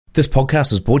This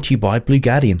podcast is brought to you by Blue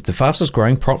Guardian, the fastest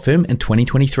growing prop firm in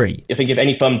 2023. I think if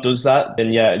any firm does that,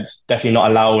 then yeah, it's definitely not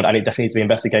allowed and it definitely needs to be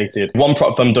investigated. One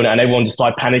prop firm done it and everyone just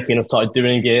started panicking and started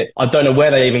doing it. I don't know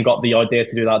where they even got the idea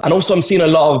to do that. And also I'm seeing a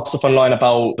lot of stuff online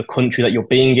about the country that you're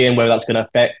being in, whether that's going to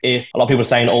affect if a lot of people are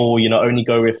saying, only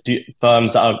go with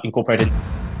firms that are incorporated.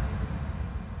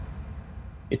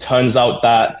 It turns out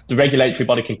that the regulatory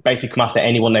body can basically come after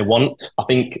anyone they want. I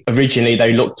think originally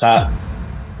they looked at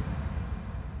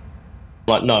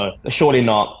like, no, surely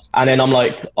not. And then I'm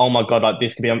like, oh my God, like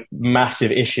this could be a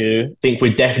massive issue. I think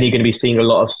we're definitely going to be seeing a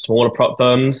lot of smaller prop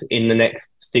firms in the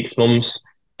next 6 months.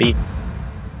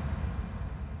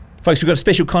 Folks, we've got a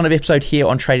special kind of episode here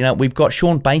on Trading Up. We've got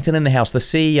Sean Bainton in the house, the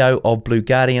CEO of Blue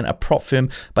Guardian, a prop firm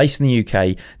based in the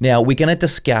UK. Now, we're going to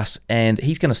discuss, and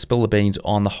he's going to spill the beans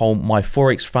on the whole My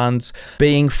Forex funds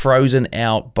being frozen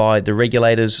out by the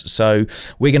regulators. So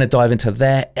we're going to dive into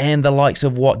that and the likes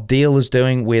of what Deal is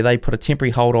doing, where they put a temporary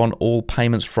hold on all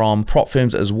payments from prop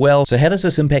firms as well. So how does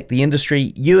this impact the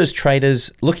industry? You as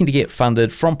traders looking to get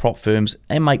funded from prop firms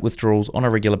and make withdrawals on a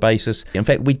regular basis. In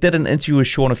fact, we did an interview with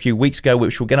Sean a few weeks ago,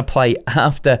 which we're going to play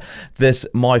after this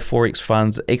My Forex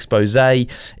Funds expose,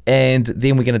 and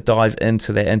then we're going to dive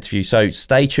into that interview. So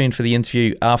stay tuned for the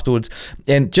interview afterwards.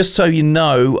 And just so you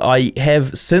know, I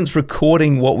have, since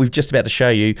recording what we've just about to show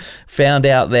you, found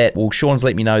out that, Sean's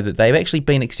let me know that they've actually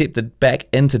been accepted back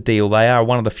into Deal. They are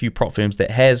one of the few prop firms that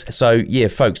has. So yeah,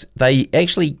 folks, they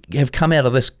actually have come out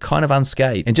of this kind of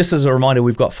unscathed. And just as a reminder,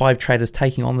 we've got 5 traders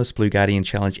taking on this Blue Guardian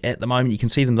challenge at the moment. You can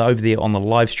see them over there on the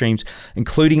live streams,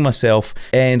 including myself.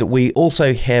 And we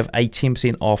also have a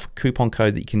 10% off coupon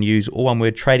code that you can use, all one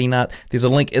word, Trading Nut. There's a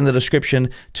link in the description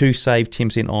to save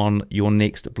 10% on your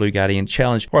next Blue Guardian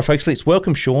challenge. All right, folks, let's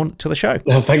welcome Sean to the show.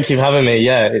 Thank you for having me.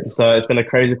 Yeah, it's been a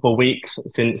crazy 4 weeks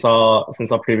since our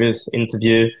previous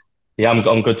interview. Yeah,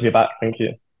 I'm good to be back. Thank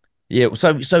you. Yeah,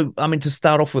 so I mean, to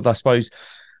start off with, I suppose,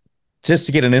 just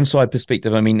to get an inside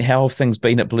perspective, I mean, how have things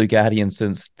been at Blue Guardian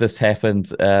since this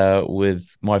happened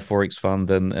with My Forex Fund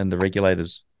and the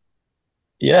regulators?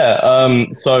 Yeah,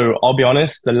 so I'll be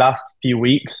honest, the last few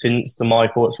weeks since the My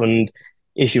Forex Fund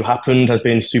issue happened has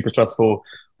been super stressful.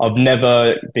 I've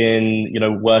never been,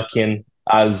 working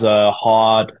as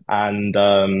hard and,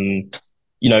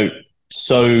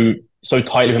 so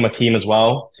tightly with my team as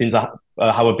well since how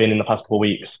I've been in the past couple of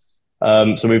weeks.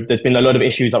 There's been a lot of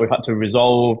issues that we've had to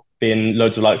resolve, been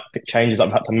loads of changes that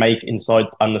we've had to make inside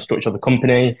and the structure of the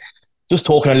company. Just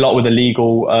talking a lot with the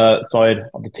legal side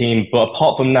of the team. But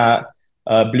apart from that,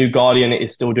 Blue Guardian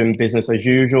is still doing business as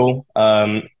usual.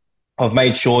 I've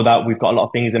made sure that we've got a lot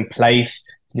of things in place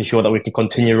to ensure that we can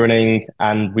continue running,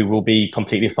 and we will be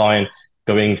completely fine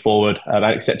going forward and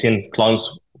accepting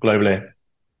clients globally.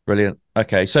 Brilliant.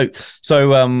 Okay, so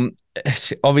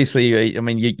obviously, I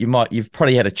mean, you've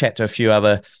probably had a chat to a few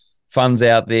other funds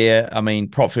out there. I mean,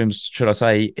 prop firms, should I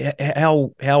say?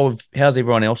 How's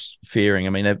everyone else faring?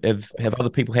 I mean, have other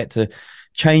people had to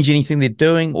change anything they're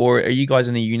doing, or are you guys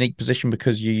in a unique position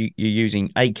because you're using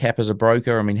ACAP as a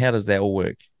broker? I mean, how does that all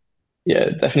work?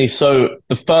 Yeah, definitely. So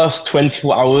the first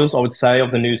 24 hours, I would say,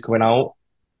 of the news coming out,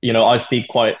 I speak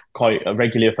quite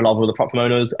regularly with a lot of the prop firm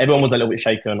owners. Everyone was a little bit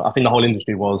shaken. I think the whole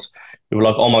industry was. We were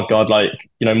like, oh my God, My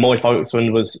Forex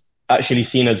Fund was actually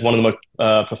seen as one of the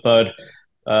most preferred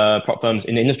prop firms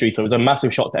in the industry. So it was a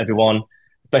massive shock to everyone,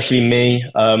 especially me.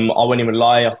 I wouldn't even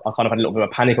lie. I kind of had a little bit of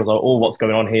a panic. I was like, what's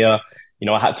going on here?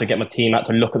 I had to get my team out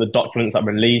to look at the documents that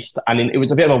were released, and it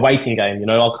was a bit of a waiting game.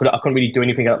 I couldn't really do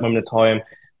anything at that moment of time.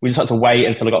 We just had to wait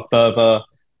until I got further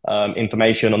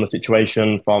information on the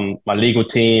situation from my legal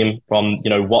team, from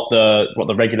what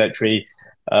the regulatory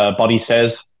body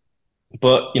says.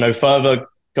 But going further,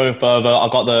 I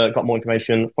got more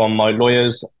information from my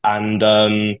lawyers,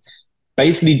 and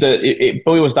basically it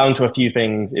boils down to a few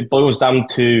things. It boils down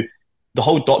to the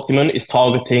whole document is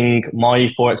targeting My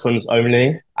Forex funds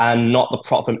only and not the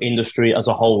prop firm industry as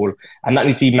a whole. And that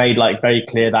needs to be made very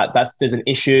clear that there's an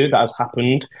issue that has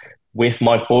happened with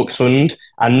My Forex Fund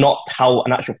and not how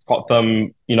an actual prop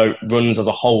firm, runs as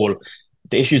a whole.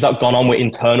 The issues that have gone on were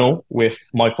internal with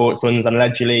My Forex Funds, and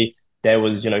allegedly there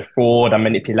was, fraud and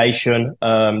manipulation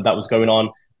that was going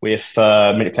on with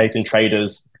manipulating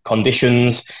traders'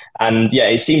 conditions. And yeah,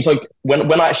 it seems like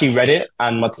when I actually read it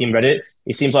and my team read it,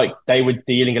 it seems like they were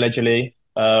dealing allegedly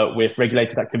with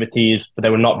regulated activities, but they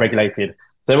were not regulated.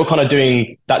 So they were kind of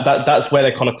doing that. That's where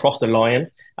they kind of crossed the line,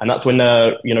 and that's when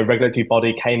the regulatory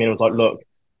body came in and was like, "Look,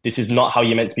 this is not how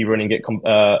you're meant to be running it,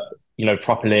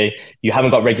 properly. You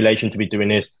haven't got regulation to be doing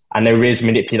this, and there is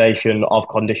manipulation of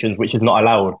conditions which is not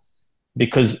allowed."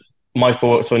 Because My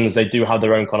Forex funds, they do have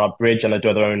their own kind of bridge and they do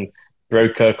have their own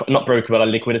broker, not broker, but like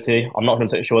liquidity. I'm not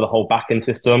 100% sure the whole back end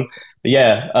system. But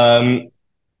yeah,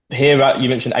 here at, you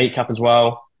mentioned 8cap as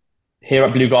well. Here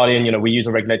at Blue Guardian, we use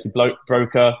a regulated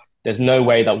broker. There's no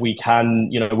way that we can,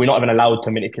 we're not even allowed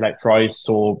to manipulate price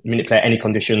or manipulate any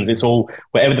conditions. It's all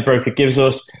whatever the broker gives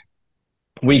us,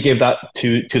 we give that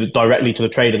directly to the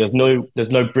trader. There's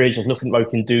no bridge. There's nothing we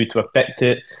can do to affect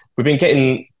it. We've been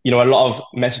getting a lot of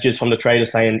messages from the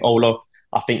traders saying, "Oh look,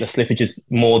 I think the slippage is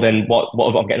more than what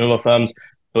I'm getting in other firms."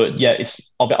 But yeah,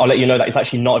 I'll let you know that it's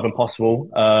actually not even possible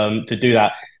to do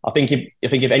that. I think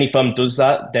if any firm does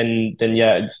that, then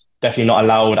yeah, it's definitely not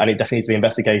allowed, and it definitely needs to be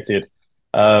investigated.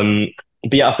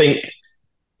 But yeah, I think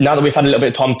now that we've had a little bit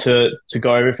of time to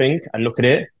go everything and look at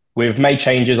it, we've made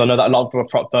changes. I know that a lot of our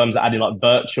prop firms are adding like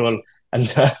virtual and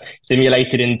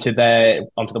simulated onto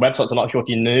the websites. I'm not sure if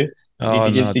you knew. Oh,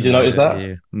 Did you notice that?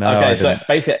 Yeah. No, Okay, I so didn't.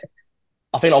 basically,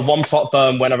 I think like one prop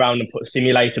firm went around and put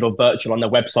simulated or virtual on their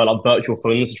website, like virtual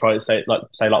funds, to try to say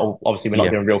oh, obviously we're not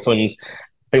Yeah. doing real funds.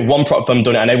 I think one prop firm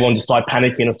done it, and everyone just started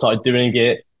panicking and started doing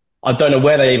it. I don't know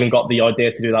where they even got the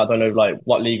idea to do that. I don't know like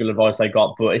what legal advice they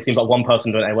got, but it seems like one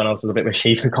person doing it, everyone else was a bit of a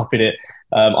sheep and copied it.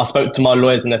 I spoke to my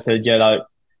lawyers and they said, yeah, like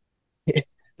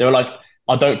they were like,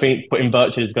 I don't think putting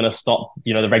virtual is going to stop,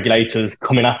 the regulators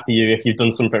coming after you if you've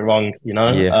done something wrong,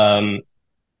 Yeah.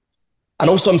 And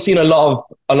also I'm seeing a lot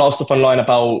of stuff online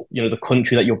about, the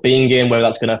country that you're being in, whether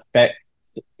that's going to affect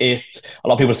it. A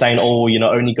lot of people are saying, oh,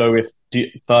 only go with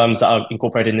firms that are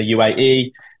incorporated in the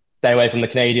UAE, stay away from the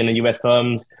Canadian and US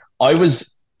firms. I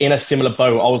was in a similar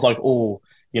boat. I was like, oh,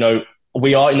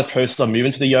 we are in the process of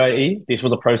moving to the UAE. This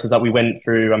was a process that we went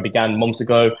through and began months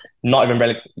ago, not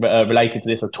even related to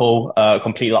this at all,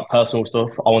 completely like personal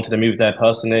stuff. I wanted to move there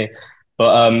personally.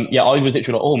 But yeah, I was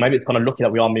literally like, oh, maybe it's kind of lucky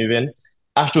that we are moving.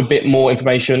 After a bit more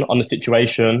information on the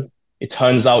situation, it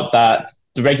turns out that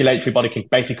the regulatory body can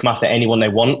basically come after anyone they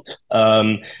want.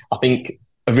 I think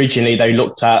originally they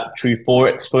looked at true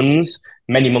Forex funds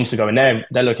many months ago, and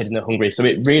they're located in Hungary. So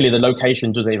the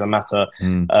location doesn't even matter.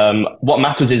 Mm. What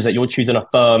matters is that you're choosing a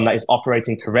firm that is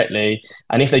operating correctly,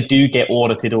 and if they do get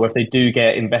audited or if they do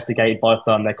get investigated by a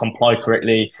firm, they comply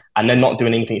correctly and they're not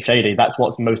doing anything shady. That's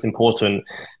what's most important.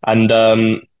 And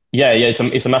yeah, it's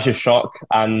a massive shock,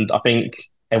 and I think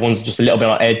everyone's just a little bit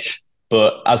on edge.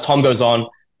 But as time goes on,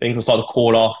 things will start to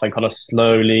cool off and kind of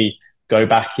slowly go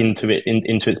back into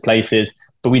its places.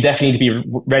 But we definitely need to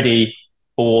be ready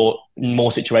for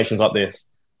more situations like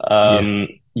this.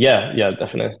 Yeah. Yeah,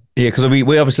 definitely. Yeah, because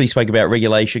we obviously spoke about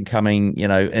regulation coming,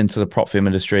 into the prop firm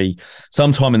industry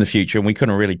sometime in the future, and we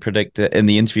couldn't really predict it in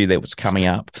the interview that was coming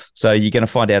up. So you're going to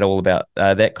find out all about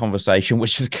that conversation,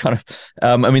 which is kind of,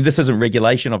 I mean, this isn't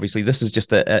regulation, obviously. This is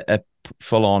just a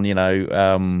full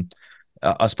on,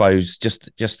 I suppose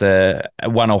just a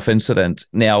one-off incident.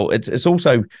 Now it's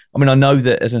also, I mean, I know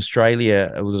that in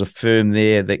Australia there was a firm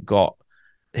there that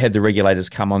had the regulators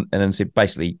come on and said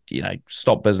basically,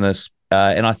 stop business.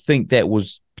 And I think that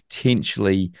was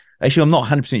potentially, actually, I'm not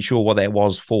 100% sure what that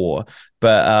was for,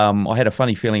 but I had a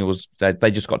funny feeling it was that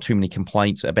they just got too many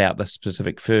complaints about the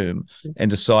specific firm and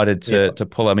decided to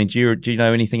pull. I mean, do you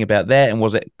know anything about that? And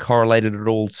was it correlated at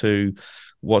all to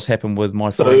what's happened with my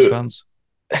Forex funds?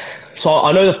 So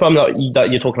I know the firm that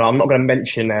you're talking about. I'm not going to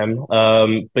mention them,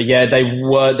 but yeah,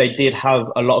 they did have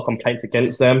a lot of complaints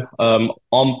against them.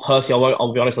 Personally,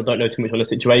 I'll be honest, I don't know too much on the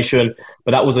situation,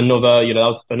 but that was another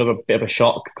bit of a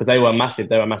shock because they were massive.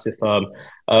 They were a massive firm.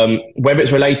 Whether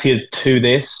it's related to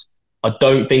this, I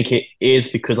don't think it is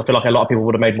because I feel like a lot of people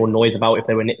would have made more noise about it if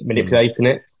they were manipulating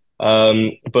it.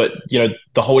 But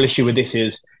the whole issue with this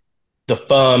is the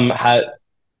firm had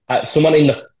someone in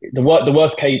the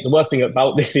worst thing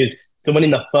about this is someone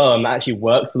in the firm that actually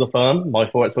works for the firm, my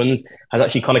Forex funds, has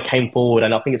actually kind of came forward,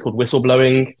 and I think it's called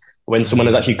whistleblowing, when someone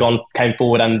has actually came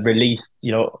forward and released,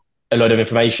 a load of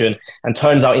information, and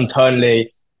turns out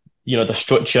internally, the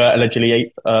structure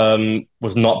allegedly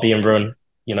was not being run,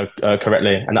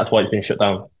 correctly, and that's why it's been shut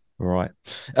down. Right.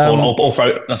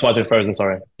 That's why it's been frozen.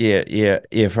 Sorry.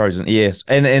 Yeah, frozen. Yes,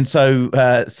 and so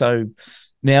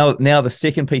now the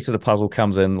second piece of the puzzle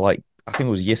comes in, like I think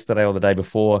it was yesterday or the day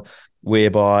before,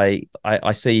 whereby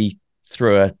I see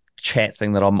through a chat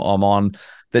thing that I'm on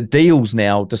that Deals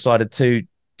now decided to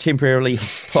temporarily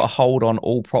put a hold on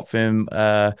all prop firm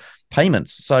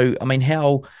payments. So I mean,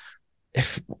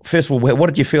 first of all, what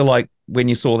did you feel like when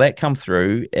you saw that come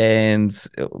through, and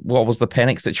what was the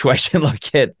panic situation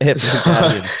like at the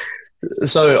Guardian?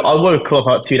 So I woke up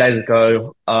about 2 days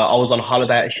ago. I was on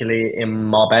holiday actually in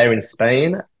Marbella in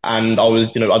Spain, and I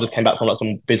just came back from like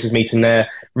some business meeting there.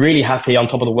 Really happy, on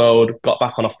top of the world. Got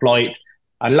back on a flight.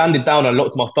 I landed down and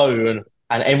looked at my phone,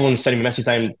 and everyone's sending me messages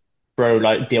saying, bro,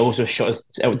 like deals will shut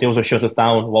us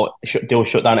down. Well, deals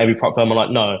shut down every prop firm. I'm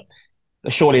like, no,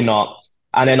 surely not.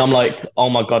 And then I'm like, oh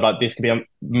my God, like this could be a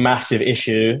massive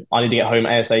issue. I need to get home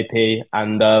ASAP.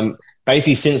 And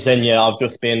basically since then, yeah, I've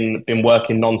just been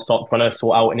working nonstop trying to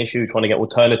sort out an issue, trying to get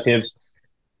alternatives.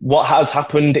 What has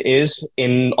happened is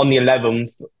on the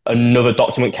 11th, another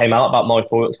document came out about my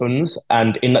Forex funds,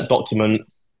 and in that document,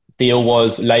 Deal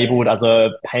was labeled as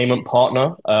a payment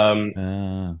partner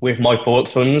with my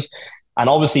Forex funds, and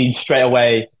obviously straight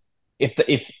away,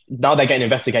 if now they're getting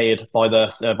investigated by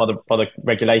the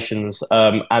regulations,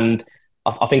 and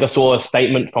I think I saw a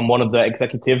statement from one of the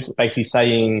executives basically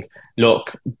saying,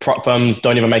 "Look, prop firms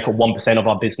don't even make up 1% of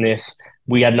our business.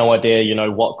 We had no idea,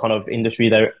 what kind of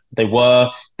industry they were."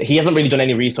 He hasn't really done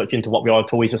any research into what we are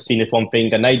at all. He's just seen this one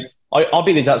thing, and I'll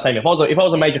be the exact same. If I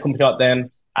was a major company like them,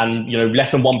 and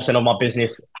less than 1% of my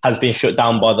business has been shut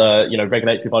down by the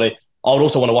regulatory body, I would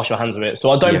also want to wash your hands of it. So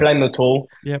I don't blame them at all.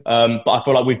 Yep. But I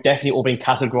feel like we've definitely all been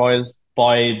categorized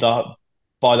by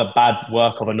the bad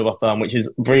work of another firm, which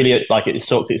is really like it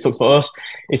sucks. It sucks for us.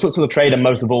 It sucks for the trader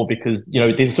most of all because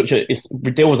this is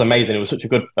the deal was amazing. It was such a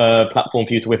good platform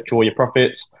for you to withdraw your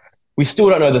profits. We still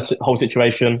don't know the whole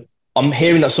situation. I'm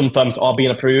hearing that some firms are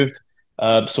being approved,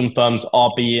 some firms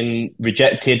are being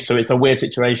rejected. So it's a weird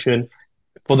situation.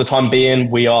 For the time being,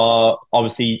 we are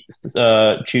obviously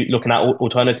looking at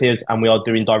alternatives, and we are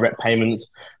doing direct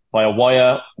payments via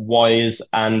wire, wires,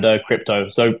 and crypto.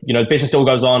 So business still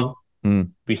goes on.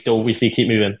 We keep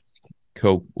moving.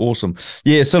 Cool, awesome.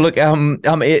 Yeah. So look,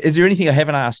 is there anything I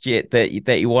haven't asked yet that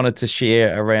you wanted to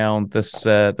share around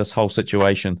this whole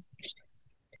situation?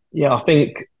 Yeah, I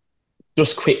think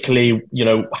just quickly,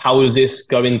 how is this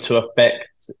going to affect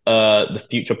the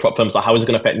future prop firms? Like, how is it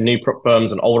going to affect new prop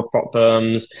firms and older prop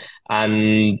firms?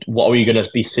 And what are we going to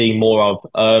be seeing more of?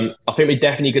 I think we're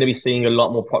definitely going to be seeing a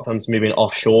lot more prop firms moving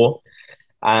offshore.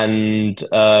 And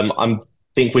I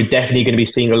think we're definitely going to be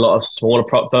seeing a lot of smaller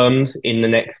prop firms in the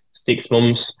next 6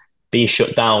 months being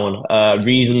shut down.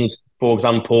 Reasons, for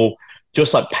example,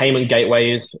 just like payment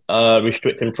gateways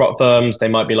restricting prop firms. They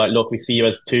might be like, look, we see you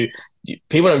as two.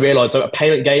 People don't realize that a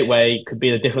payment gateway could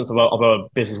be the difference of a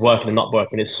business working and not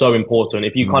working. It's so important.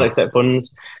 If you can't accept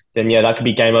funds, then yeah, that could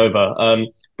be game over.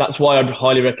 That's why I'd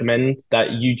highly recommend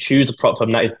that you choose a prop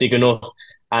firm that is big enough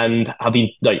and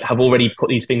have already put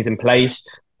these things in place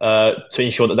to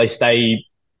ensure that they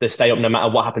stay up no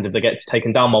matter what happens. If they get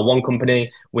taken down by one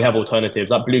company, we have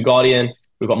alternatives. At Blue Guardian,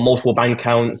 we've got multiple bank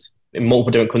accounts in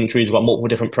multiple different countries. We've got multiple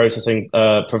different processing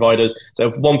providers. So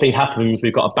if one thing happens,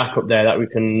 we've got a backup there that we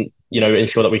can,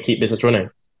 ensure that we keep business running.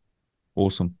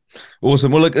 Awesome. Well,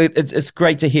 look, it's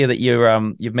great to hear that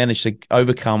you've managed to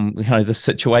overcome the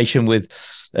situation with,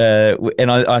 and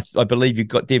I believe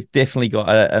they've definitely got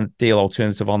a deal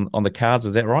alternative on the cards.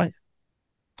 Is that right?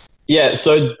 Yeah.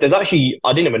 So there's actually,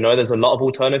 I didn't even know there's a lot of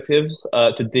alternatives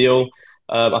to deal.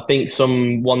 I think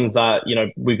some ones that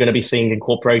we're going to be seeing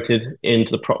incorporated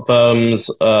into the prop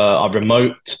firms are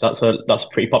remote. That's a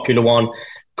pretty popular one.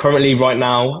 Currently, right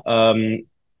now,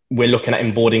 we're looking at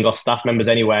onboarding our staff members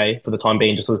anyway for the time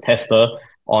being, just as a tester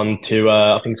onto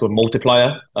I think it's called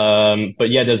Multiplier. But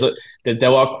yeah, there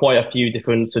are quite a few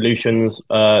different solutions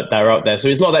that are out there. So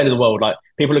it's not the end of the world. Like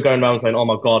people are going around saying, "Oh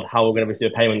my God, how are we going to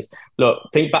receive payments?" Look,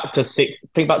 think back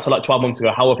to like 12 months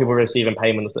ago. How are people receiving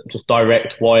payments? Just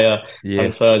direct wire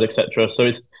transfers, etc. So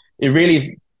we're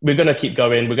going to keep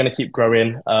going. We're going to keep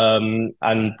growing,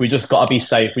 and we just got to be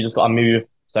safe. We just got to move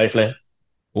safely.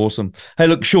 Awesome. Hey,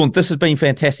 look, Sean, this has been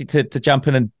fantastic to jump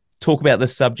in and talk about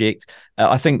this subject.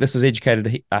 I think this has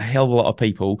educated a hell of a lot of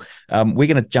people. We're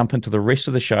going to jump into the rest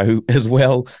of the show as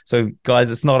well. So,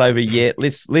 guys, it's not over yet.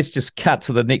 Let's just cut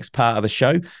to the next part of the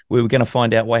show where we're going to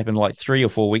find out what happened like 3 or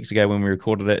 4 weeks ago when we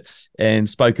recorded it and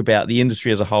spoke about the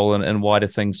industry as a whole and wider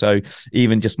things. So,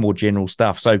 even just more general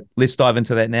stuff. So, let's dive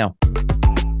into that now.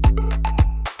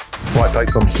 Right,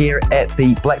 folks, I'm here at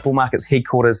the Black Bull Markets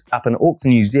headquarters up in Auckland,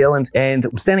 New Zealand, and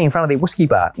I'm standing in front of their whiskey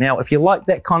bar. Now, if you like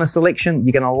that kind of selection,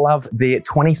 you're going to love their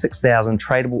 26,000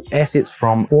 tradable assets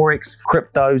from Forex,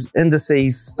 cryptos,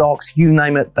 indices, stocks, you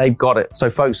name it, they've got it. So,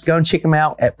 folks, go and check them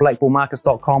out at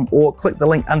blackbullmarkets.com or click the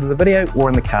link under the video or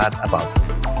in the card above.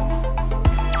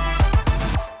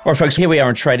 All right, folks, here we are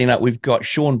in Trading Up. We've got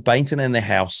Sean Bainton in the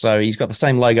house. So he's got the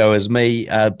same logo as me,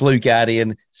 Blue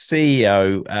Guardian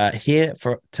CEO, here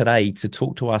for today to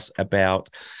talk to us about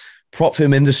prop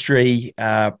firm industry,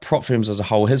 prop firms as a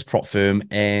whole, his prop firm,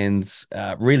 and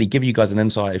really give you guys an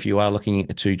insight if you are looking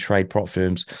to trade prop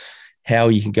firms, how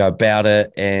you can go about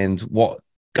it and what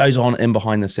goes on in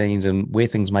behind the scenes and where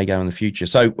things may go in the future.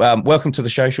 So welcome to the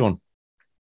show, Sean.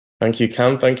 Thank you,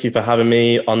 Cam. Thank you for having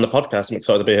me on the podcast. I'm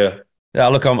excited to be here. Yeah,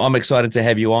 look, I'm excited to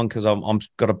have you on because I'm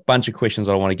got a bunch of questions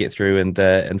I want to get through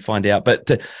and find out. But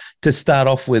to start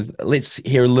off with, let's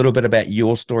hear a little bit about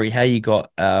your story, how you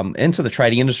got into the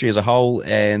trading industry as a whole,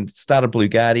 and started Blue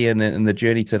Guardian and the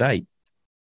journey to date.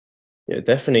 Yeah,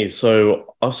 definitely.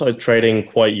 So I started trading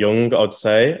quite young, I'd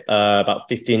say, about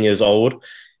 15 years old.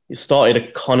 It started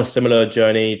a kind of similar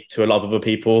journey to a lot of other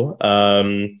people.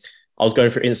 I was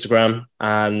going through Instagram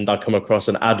and I come across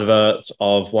an advert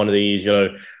of one of these,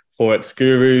 Forex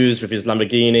gurus with his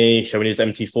Lamborghini showing his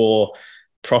MT4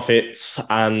 profits.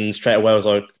 And straight away,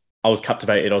 I was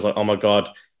captivated. I was like, oh my God,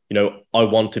 I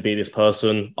want to be this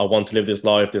person. I want to live this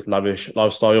life, this lavish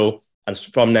lifestyle. And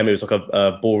from them, it was like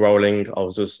a ball rolling. I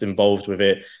was just involved with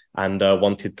it and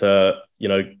wanted to,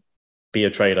 be a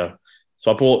trader. So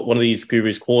I bought one of these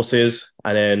gurus courses,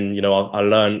 and then I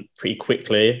learned pretty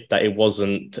quickly that it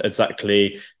wasn't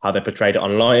exactly how they portrayed it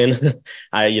online.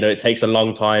 It takes a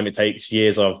long time. It takes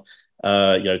years of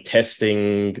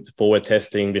testing, forward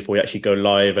testing before you actually go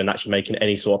live and actually making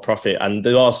any sort of profit. And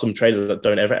there are some traders that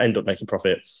don't ever end up making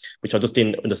profit, which I just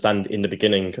didn't understand in the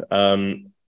beginning.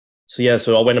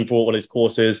 So I went and bought one of these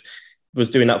courses, was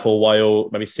doing that for a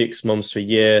while, maybe 6 months to a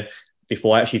year,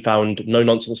 before I actually found No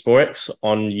Nonsense Forex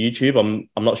on YouTube.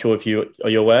 I'm not sure if are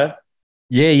you aware?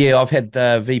 Yeah. I've had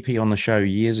VP on the show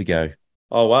years ago.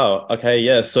 Oh wow. Okay,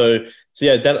 yeah. So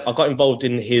yeah, then I got involved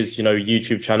in his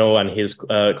YouTube channel and his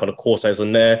kind of courses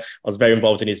on there. I was very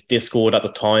involved in his Discord at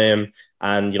the time,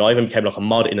 and I even became like a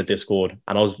mod in the Discord.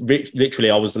 And I was literally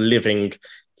I was living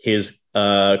his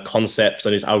concepts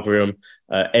and his algorithm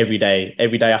every day.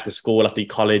 Every day after school, after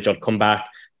college, I'd come back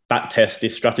test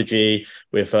this strategy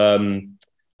with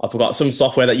I forgot some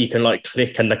software that you can like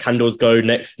click and the candles go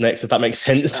next, if that makes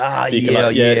sense. Ah, So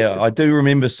yeah. I do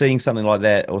remember seeing something like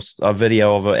that, or a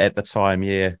video of it at the time.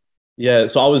 Yeah. Yeah.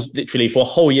 So I was literally for a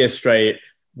whole year straight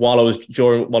while I was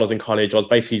in college, I was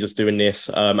basically just doing this.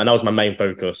 And that was my main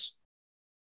focus.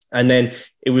 And then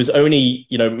it was only,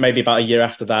 maybe about a year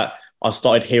after that, I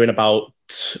started hearing about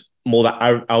more that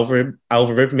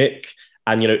algorithmic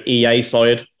and EA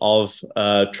side of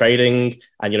trading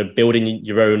and building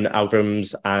your own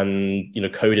algorithms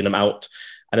and coding them out.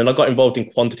 And then I got involved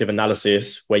in quantitative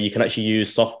analysis, where you can actually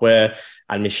use software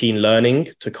and machine learning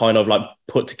to kind of like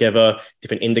put together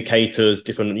different indicators,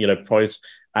 different price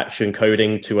action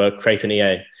coding to create an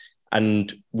EA.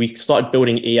 And we started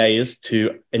building EAs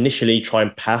to initially try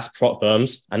and pass prop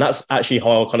firms. And that's actually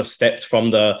how I kind of stepped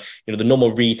from the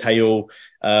normal retail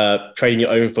trading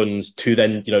your own funds to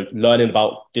then, learning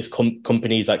about these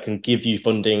companies that can give you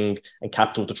funding and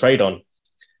capital to trade on.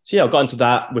 So yeah, I got into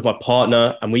that with my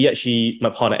partner, and my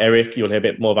partner, Eric, you'll hear a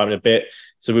bit more about him in a bit.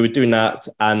 So we were doing that,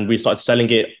 and we started selling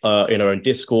it in our own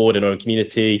Discord, in our own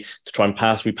community to try and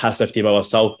pass. We passed FTMO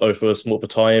ourselves both of us multiple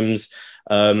times.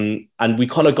 And we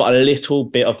kind of got a little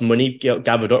bit of money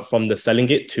gathered up from the selling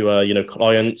it to,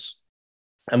 clients.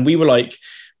 And we were like,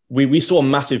 we saw a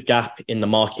massive gap in the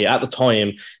market. At the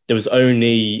time, there was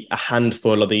only a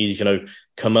handful of these,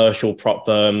 commercial prop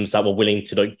firms that were willing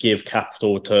to give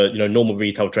capital to, normal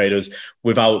retail traders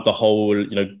without the whole,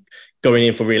 going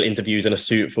in for real interviews in a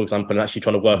suit, for example, and actually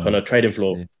trying to work on a trading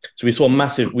floor. Yeah. So we saw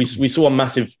a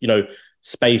massive,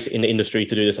 space in the industry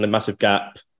to do this, and a massive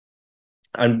gap.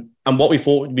 And what we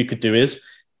thought we could do is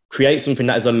create something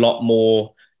that is a lot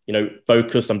more,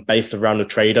 focused and based around the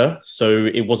trader. So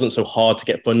it wasn't so hard to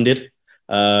get funded.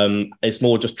 It's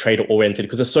more just trader oriented,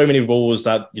 because there's so many rules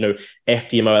that,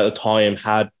 FTMO at the time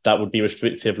had that would be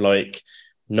restrictive, like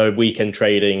no weekend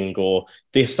trading or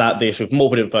this with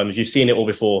multiple firms. You've seen it all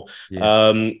before.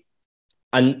 Yeah.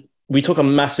 And we took a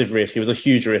massive risk. It was a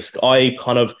huge risk. I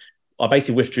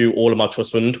basically withdrew all of my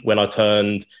trust fund when I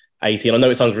turned 18. I know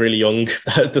it sounds really young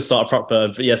to start a prop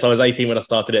firm, but yes, I was 18 when I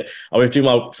started it. I withdrew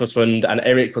my trust fund, and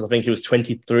Eric I think he was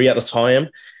 23 at the time,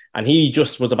 and he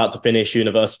just was about to finish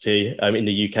university in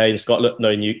the UK, in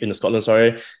Scotland,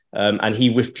 sorry. And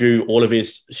he withdrew all of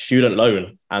his student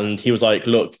loan, and he was like,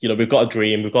 "Look, we've got a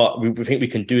dream. We think we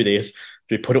can do this.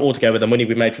 We put it all together. The money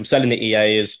we made from selling the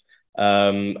EAs,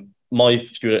 my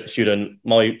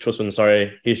trust fund,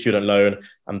 sorry, his student loan,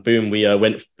 and boom, we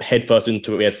went headfirst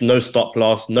into it. We had no stop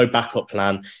loss, no backup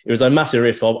plan. It was a massive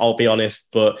risk, I'll be honest,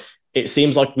 but it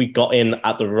seems like we got in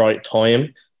at the right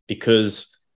time,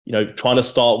 because trying to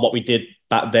start what we did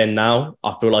back then now,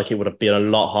 I feel like it would have been a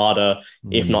lot harder,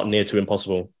 if not near to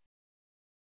impossible.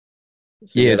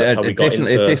 So, yeah, it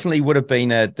definitely would have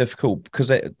been difficult,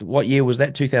 because what year was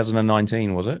that?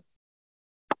 2019, was it?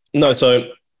 No,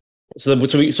 so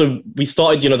we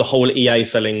started, the whole EA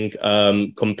selling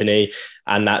company,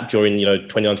 and that during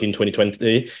 2019,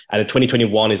 2020, and in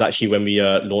 2021 is actually when we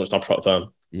launched our prop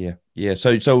firm. Yeah.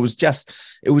 So it was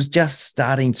just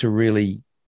starting to really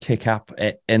kick up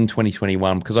in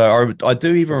 2021, because I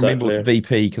do even remember Exactly.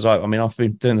 VP, because I mean I've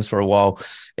been doing this for a while,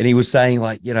 and he was saying,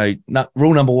 like,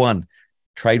 rule number one,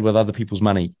 trade with other people's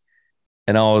money,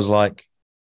 and I was like,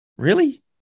 really?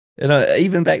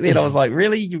 Even back then I was like,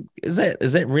 really? Is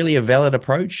that really a valid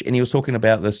approach? And he was talking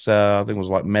about this, I think it was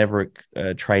like Maverick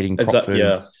trading prop firm.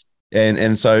 Yeah.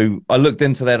 And so I looked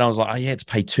into that, and I was like, oh, yeah, to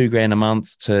pay $2,000 a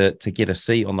month to get a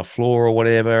seat on the floor or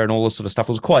whatever, and all this sort of stuff.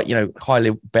 It was quite,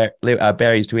 high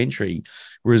barriers to entry.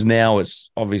 Whereas now it's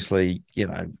obviously,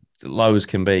 low as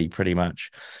can be, pretty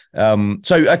much.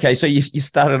 Okay, so you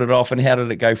started it off, and how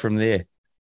did it go from there?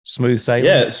 Smooth sailing?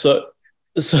 Yeah, so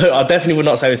I definitely would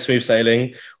not say it's smooth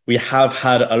sailing. We have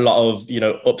had a lot of,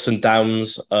 ups and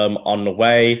downs on the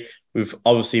way.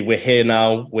 We're here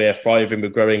now, we're thriving, we're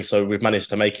growing, so we've managed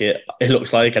to make it, it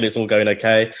looks like, and it's all going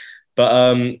okay.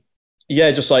 But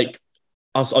yeah, just like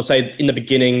I'll say in the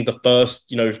beginning, the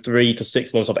first, 3 to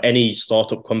 6 months of any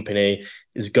startup company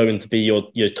is going to be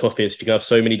your toughest. You're gonna have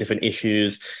so many different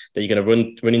issues that you're gonna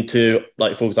run into.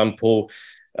 Like, for example,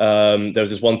 there was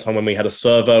this one time when we had a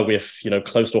server with,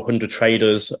 close to 100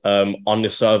 traders on the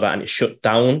server, and it shut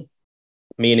down,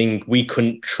 meaning we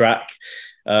couldn't track.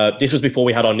 This was before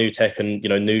we had our new tech and,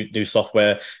 new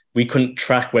software. We couldn't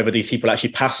track whether these people are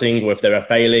actually passing or if they were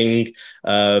failing.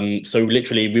 So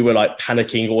literally, we were like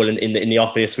panicking all in the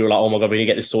office. We were like, oh my god, we need to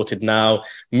get this sorted now.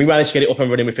 And we managed to get it up and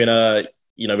running within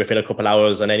a couple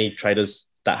hours. And any traders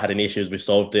that had any issues, we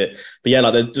solved it. But yeah,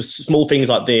 like just small things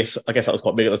like this. I guess that was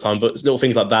quite big at the time, but little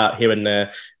things like that here and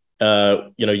there.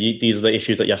 These are the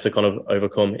issues that you have to kind of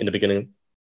overcome in the beginning.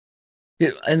 Yeah,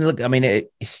 and look, I mean,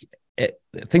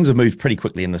 things have moved pretty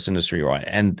quickly in this industry, right?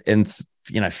 And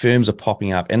firms are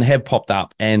popping up and have popped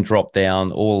up and dropped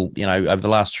down all, over the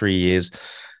last 3 years.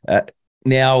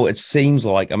 Now it seems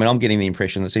like, I mean, I'm getting the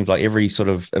impression that it seems like every sort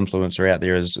of influencer out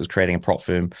there is creating a prop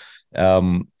firm,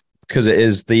 because it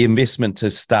is the investment to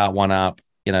start one up.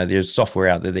 There's software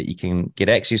out there that you can get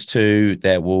access to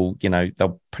that will,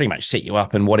 they'll pretty much set you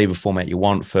up in whatever format you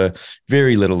want for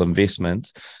very little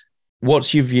investment.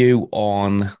 What's your view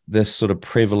on this sort of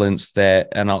prevalence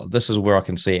this is where I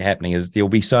can see it happening, is there'll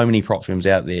be so many prop firms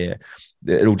out there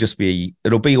that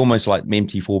it'll be almost like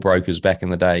MT4 brokers back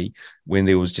in the day, when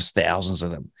there was just thousands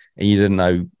of them and you didn't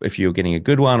know if you were getting a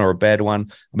good one or a bad one.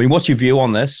 I mean, what's your view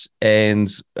on this, and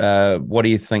what do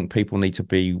you think people need to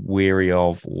be wary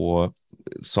of, or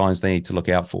signs they need to look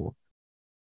out for?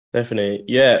 Definitely.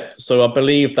 Yeah. So I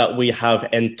believe that we have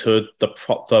entered the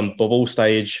prop firm bubble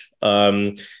stage.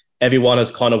 Everyone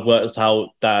has kind of worked out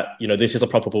that, this is a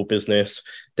profitable business.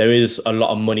 There is a lot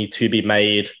of money to be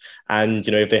made. And,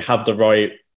 if they have the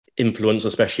right influence,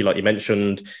 especially like you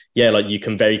mentioned, yeah, like you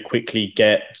can very quickly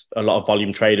get a lot of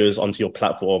volume traders onto your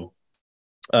platform.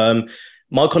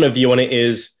 My kind of view on it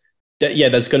is that, yeah,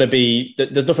 there's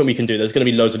nothing we can do. There's going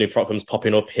to be loads of new prop firms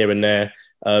popping up here and there.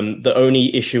 The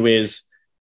only issue is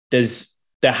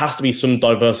there has to be some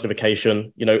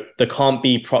diversification. There can't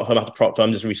be prop firm after prop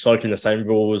firm just recycling the same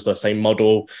rules, the same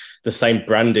model, the same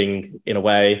branding in a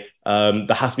way. There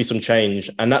has to be some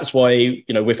change. And that's why,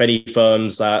 with any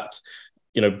firms that,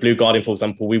 Blue Guardian, for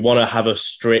example, we want to have a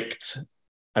strict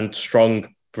and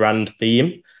strong brand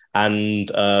theme. And,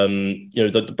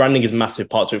 the branding is a massive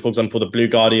part to it. For example, the Blue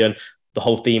Guardian, the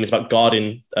whole theme is about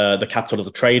guarding the capital of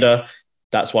the trader.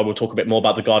 That's why we'll talk a bit more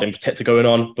about the Guardian Protector going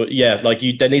on. But yeah,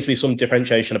 there needs to be some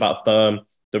differentiation about a firm,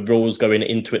 the rules going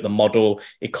into it, the model.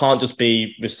 It can't just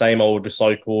be the same old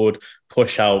recycled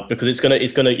push out, because it's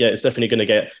definitely gonna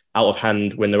get out of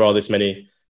hand when there are this many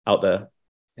out there.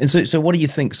 And so what do you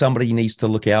think somebody needs to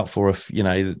look out for if,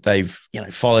 they've,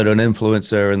 followed an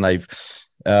influencer and they've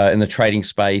in the trading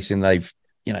space, and they've,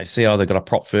 see how they've got a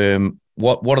prop firm?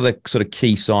 What are the sort of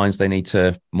key signs they need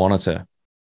to monitor?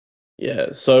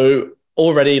 Yeah. So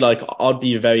already, like, I'd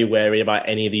be very wary about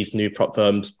any of these new prop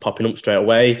firms popping up straight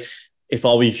away. If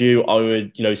I was you, I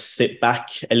would, sit back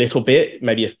a little bit,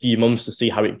 maybe a few months, to see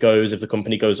how it goes. If the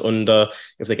company goes under,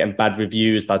 if they're getting bad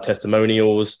reviews, bad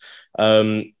testimonials.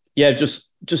 Yeah,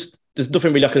 just there's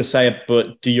nothing really I can say,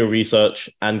 but do your research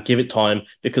and give it time,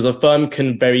 because a firm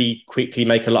can very quickly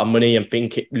make a lot of money and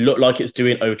think it look like it's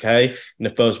doing okay in the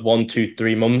first 1, 2,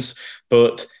 3 months.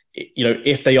 But,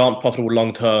 if they aren't profitable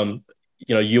long term,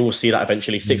 you will see that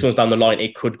eventually 6 months down the line,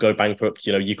 it could go bankrupt.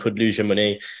 You could lose your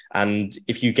money. And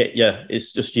if you get,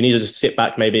 it's just, you need to just sit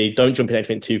back, maybe don't jump in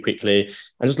anything too quickly,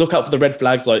 and just look out for the red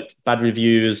flags, like bad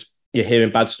reviews. You're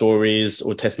hearing bad stories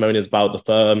or testimonials about the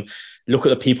firm. Look at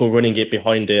the people running it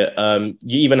behind it.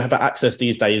 You even have access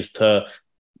these days to,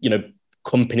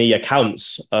 company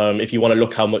accounts. If you want to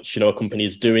look how much, a company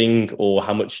is doing or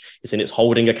how much is in its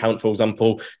holding account, for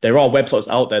example, there are websites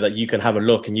out there that you can have a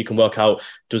look and you can work out,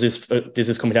 does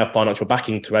this company have financial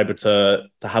backing to be able to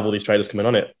have all these traders coming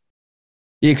on it?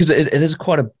 Yeah, because it is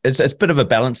it's a bit of a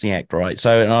balancing act, right?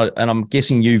 So, and I'm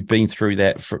guessing you've been through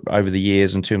that over the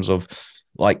years in terms of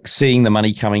like seeing the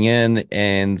money coming in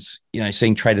and,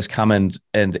 seeing traders come in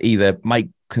and either make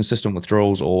consistent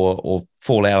withdrawals or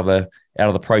fall out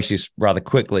of the process rather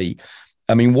quickly.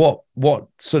 I mean, what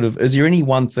sort of, is there any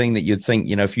one thing that you'd think,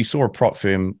 if you saw a prop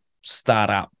firm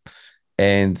start up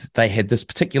and they had this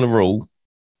particular rule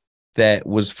that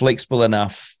was flexible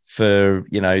enough for,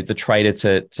 the trader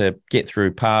to get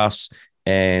through, pass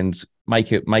and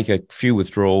make a few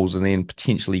withdrawals and then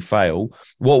potentially fail,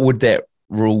 what would that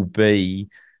rule be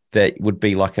that would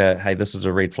be like hey, this is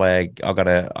a red flag, I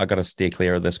gotta steer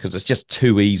clear of this because it's just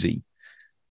too easy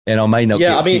and I may not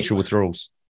get future withdrawals?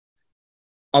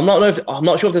 I'm not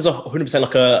sure if there's 100%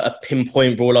 like a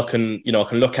pinpoint rule I can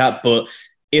look at, but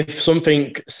if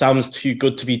something sounds too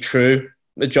good to be true,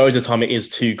 majority of the time it is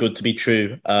too good to be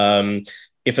true.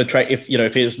 If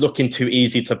it's looking too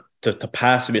easy to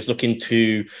pass, if it's looking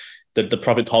too, the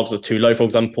profit targets are too low, for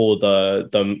example,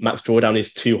 the max drawdown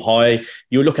is too high,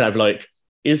 you're looking at like,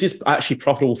 is this actually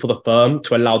profitable for the firm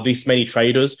to allow this many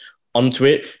traders onto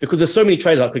it? Because there's so many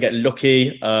traders that could get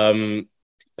lucky,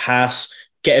 pass,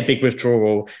 get a big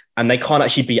withdrawal, and they can't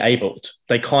actually be abled.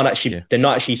 They're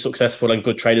not actually successful and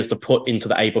good traders to put into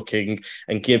the A booking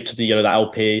and give to the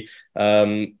LP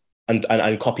and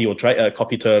copy or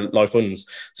copy to live funds.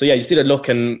 So yeah, you just need to look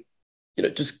and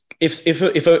just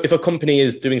if a company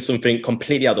is doing something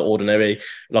completely out of the ordinary,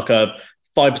 like a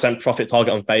 5% profit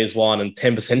target on phase one and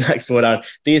 10% next drawdown,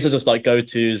 these are just like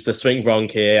go-tos. The swing wrong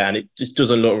here, and it just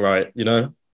doesn't look right,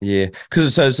 Yeah,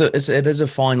 because it is a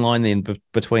fine line then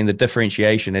between the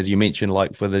differentiation, as you mentioned,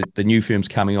 like for the new firms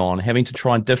coming on, having to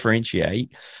try and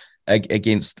differentiate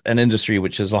against an industry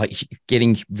which is like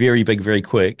getting very big very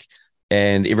quick,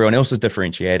 and everyone else is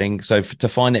differentiating. So to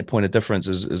find that point of difference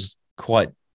is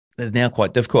now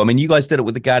quite difficult. I mean, you guys did it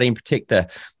with the Guardian Protector.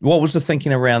 What was the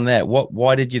thinking around that?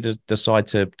 Why did you decide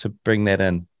to bring that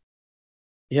in?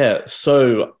 Yeah,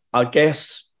 so I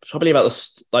guess probably about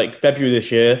February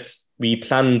this year, we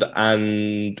planned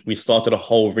and we started a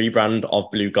whole rebrand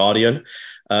of Blue Guardian.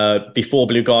 Before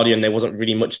Blue Guardian, there wasn't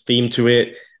really much theme to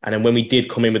it. And then when we did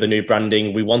come in with a new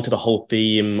branding, we wanted a whole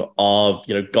theme of,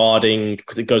 guarding,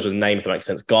 because it goes with the name, if that makes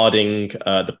sense, guarding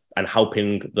and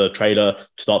helping the trader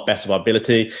to start best of our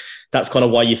ability. That's kind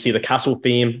of why you see the castle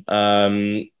theme.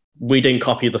 We didn't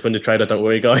copy the Thunder Trader, don't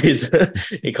worry, guys.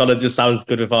 It kind of just sounds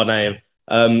good with our name.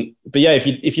 But yeah,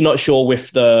 if you're not sure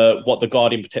with what the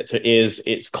Guardian Protector is,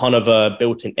 it's kind of a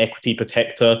built-in equity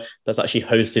protector that's actually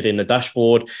hosted in the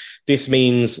dashboard. This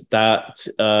means that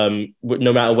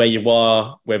no matter where you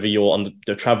are, whether you're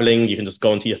traveling, you can just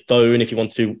go onto your phone if you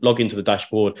want to log into the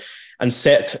dashboard and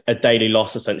set a daily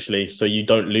loss essentially, so you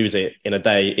don't lose it in a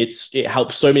day. It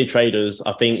helps so many traders.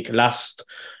 I think last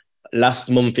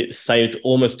month it saved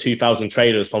almost 2,000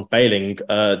 traders from failing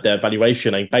their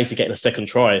valuation and basically getting a second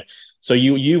try. So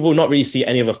you will not really see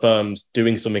any other firms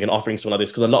doing something and offering something like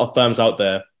this, because a lot of firms out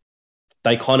there,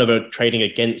 they kind of are trading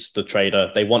against the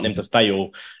trader. They want them to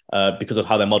fail because of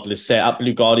how their model is set. At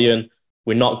Blue Guardian,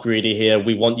 we're not greedy here.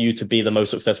 We want you to be the most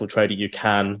successful trader you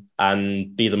can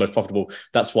and be the most profitable.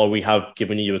 That's why we have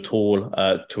given you a tool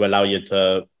to allow you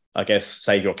to, I guess,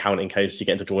 save your account in case you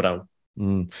get into drawdown.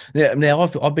 Yeah. Now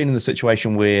I've been in the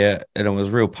situation where, and it was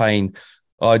real pain.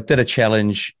 I did a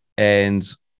challenge and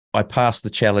I passed the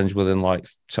challenge within I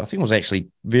think it was actually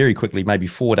very quickly, maybe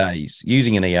 4 days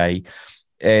using an EA,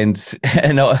 and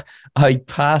I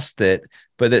passed it,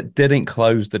 but it didn't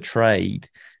close the trade.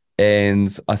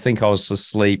 And I think I was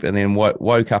asleep and then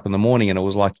woke up in the morning and it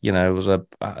was like, it was I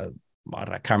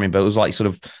can't remember. It was like sort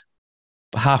of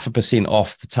 0.5%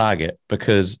 off the target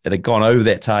because it had gone over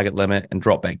that target limit and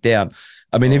dropped back down.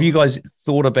 I mean, have you guys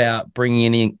thought about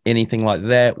bringing anything like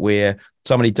that where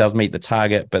somebody does meet the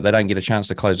target, but they don't get a chance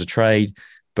to close a trade,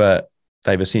 but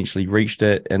they've essentially reached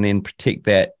it, and then protect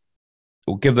that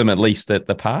or give them at least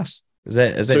the pass? Is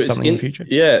that something in the future?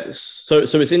 Yeah. So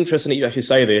it's interesting that you actually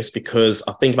say this, because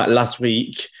I think about last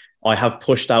week, I have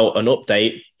pushed out an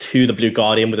update to the Blue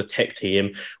Guardian with a tech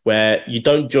team where you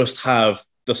don't just have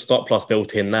the stop loss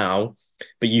built in now,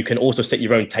 but you can also set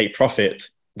your own take profit.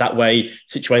 That way,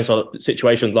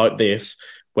 situations like this,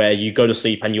 where you go to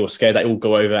sleep and you're scared that it will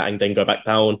go over and then go back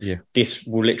down, this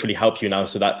will literally help you now.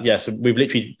 So we've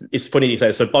literally, it's funny that you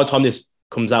say, so by the time this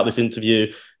comes out, this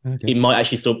interview, it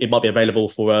might be available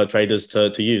for traders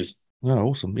to use. Oh,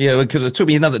 awesome. Yeah, because it took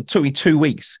me 2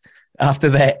 weeks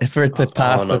after that for it to Oh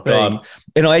pass the no, thing. God,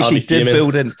 And I I'll actually be fuming.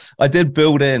 did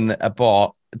build in a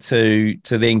bot to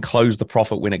then close the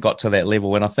profit when it got to that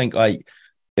level. And I think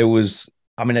it was,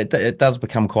 I mean, it does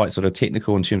become quite sort of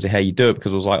technical in terms of how you do it,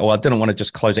 because it was like, oh, I didn't want to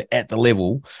just close it at the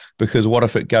level, because what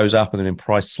if it goes up and then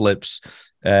price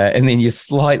slips, and then you're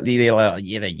slightly there, like,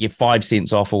 you're 5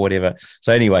 cents off or whatever.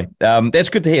 So anyway, that's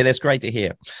good to hear. That's great to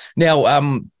hear. Now, I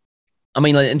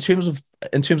mean, like, in terms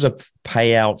of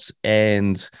payouts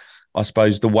and I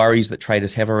suppose the worries that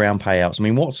traders have around payouts. I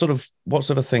mean, what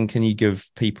sort of thing can you give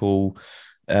people?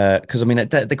 Because I mean,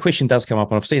 the question does come up,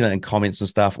 and I've seen it in comments and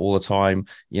stuff all the time.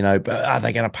 But are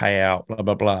they going to pay out? Blah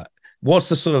blah blah. What's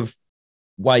the sort of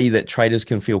way that traders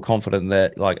can feel confident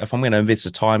that, like, if I'm going to invest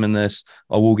the time in this,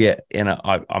 I will get,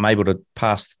 I'm able to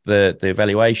pass the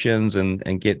evaluations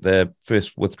and get the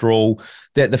first withdrawal,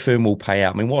 that the firm will pay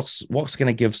out? I mean, what's going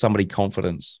to give somebody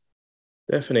confidence?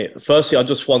 Definitely. Firstly, I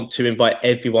just want to invite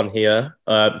everyone here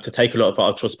to take a look at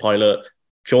our Trustpilot,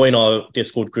 join our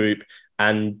Discord group,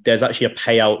 and there's actually a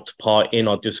payout part in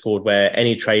our Discord where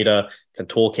any trader can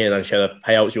talk in and share the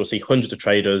payouts. You'll see hundreds of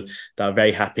traders that are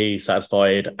very happy,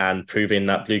 satisfied, and proving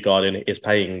that Blue Guardian is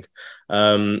paying.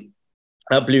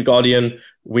 At Blue Guardian,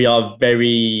 we are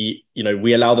very,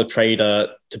 we allow the trader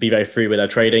to be very free with their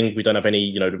trading. We don't have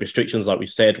any, restrictions, like we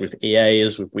said, with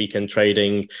EAs, with weekend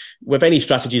trading, with any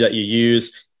strategy that you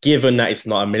use, given that it's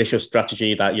not a malicious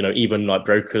strategy that, even like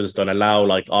brokers don't allow,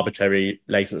 like arbitrary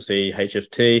latency,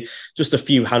 HFT, just a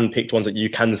few handpicked ones that you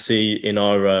can see in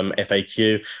our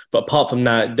FAQ. But apart from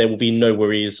that, there will be no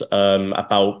worries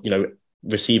about,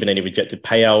 receiving any rejected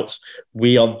payouts.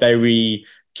 We are very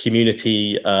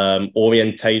community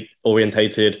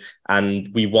orientated,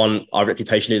 and we want our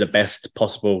reputation to be the best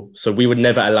possible. So we would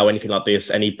never allow anything like this,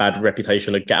 any bad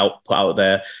reputation to put out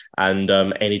there, and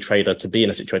any trader to be in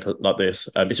a situation like this.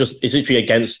 It's literally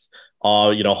against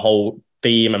our whole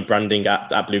theme and branding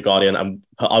at Blue Guardian. And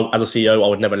as a CEO, I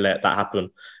would never let that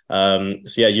happen.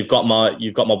 So yeah, you've got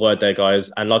my word there,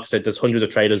 guys. And like I said, there's hundreds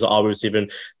of traders that are receiving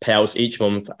payouts each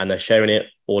month, and they're sharing it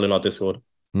all in our Discord.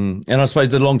 And I suppose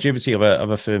the longevity of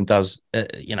a firm does,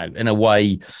 in a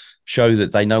way, show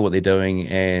that they know what they're doing,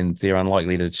 and they're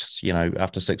unlikely to just,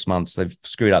 after 6 months, they've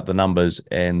screwed up the numbers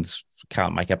and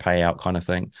can't make a payout kind of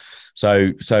thing.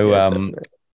 So yeah,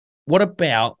 what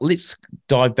about, let's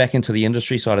dive back into the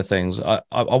industry side of things. I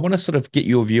want to sort of get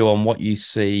your view on what you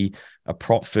see a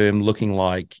prop firm looking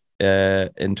like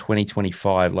in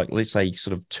 2025, like let's say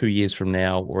sort of 2 years from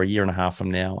now or a year and a half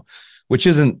from now, which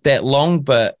isn't that long,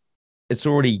 but it's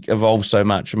already evolved so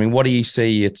much. I mean, what do you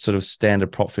see a sort of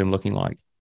standard prop firm looking like?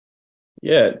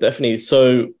 Yeah, definitely.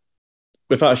 So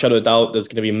without a shadow of doubt, there's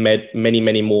going to be many,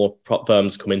 many more prop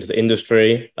firms come into the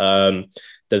industry.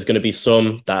 There's going to be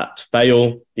some that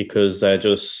fail because they're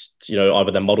just,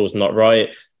 either their model's not right,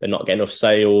 they're not getting enough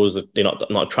sales, they're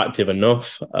not attractive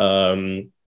enough.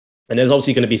 And there's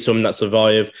obviously going to be some that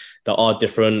survive, that are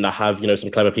different, that have,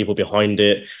 some clever people behind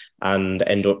it and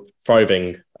end up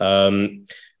thriving.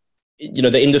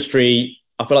 The industry,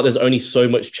 I feel like there's only so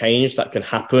much change that can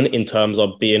happen in terms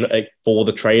of being for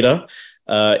the trader,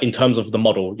 in terms of the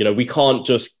model. We can't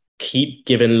just keep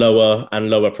giving lower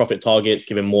and lower profit targets,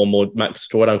 giving more and more max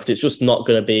drawdown, because it's just not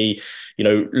going to be,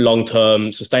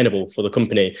 long-term sustainable for the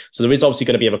company. So there is obviously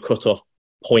going to be a cutoff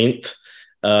point.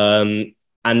 And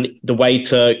the way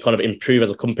to kind of improve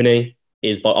as a company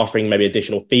is by offering maybe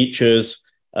additional features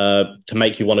to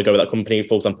make you want to go with that company.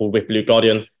 For example, with Blue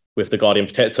Guardian, with the Guardian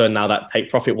Protector, now that take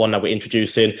profit one that we're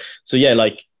introducing. So yeah,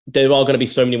 like there are going to be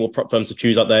so many more prop firms to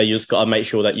choose out there. You just got to make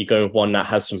sure that you go with one that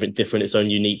has something different, its own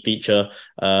unique feature.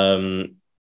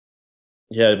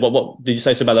 Yeah, what did you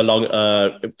say about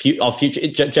the our future,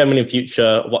 generally in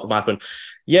future, what will happen?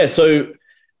 Yeah, so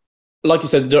like I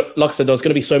said, there's going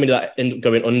to be so many that end up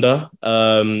going under,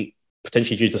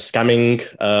 potentially due to scamming,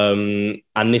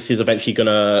 and this is eventually going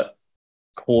to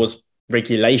cause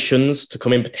regulations to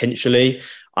come in potentially.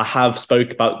 I have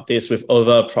spoke about this with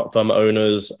other prop firm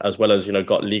owners, as well as,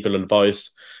 got legal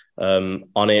advice on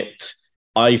it.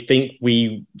 I think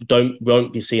we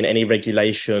won't be seeing any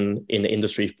regulation in the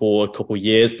industry for a couple of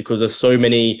years, because there's so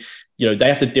many, they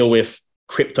have to deal with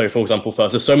crypto, for example,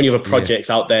 first. There's so many other projects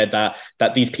out there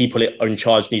that these people are in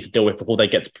charge need to deal with before they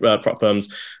get to prop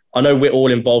firms. I know we're all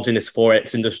involved in this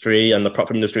Forex industry and the prop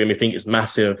firm industry, and we think it's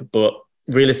massive, but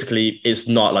realistically, it's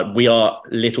not. Like, we are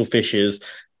little fishes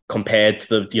compared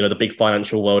to the big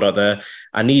financial world out there.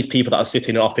 And these people that are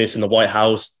sitting in office in the White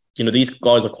House, these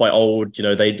guys are quite old.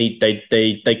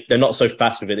 They're not so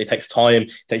fast with it. It takes time,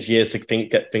 it takes years to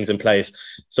get things in place.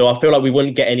 So I feel like we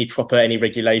wouldn't get any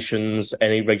regulations,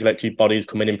 any regulatory bodies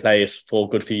coming in place for a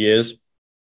good few years.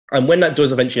 And when that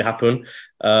does eventually happen,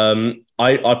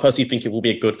 I personally think it will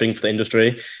be a good thing for the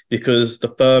industry, because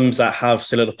the firms that have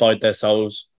solidified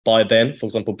themselves by then, for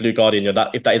example, Blue Guardian,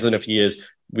 that if that is in a few years,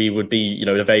 we would be, in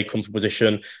a very comfortable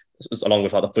position, along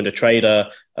with like the Funda Trader,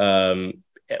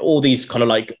 all these kind of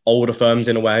like older firms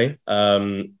in a way.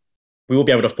 We will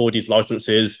be able to afford these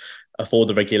licenses, afford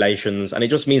the regulations, and it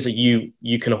just means that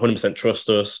you can 100% trust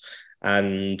us,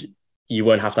 and you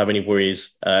won't have to have any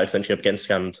worries essentially of getting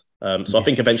scammed. So I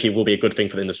think eventually it will be a good thing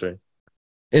for the industry.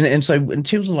 And so in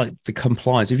terms of like the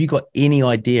compliance, have you got any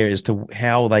idea as to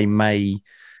how they may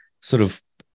sort of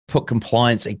put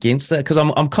compliance against that? Because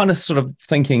I'm kind of sort of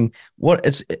thinking what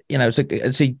it's,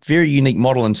 it's a very unique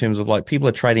model in terms of like people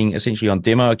are trading essentially on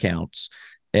demo accounts,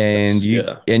 and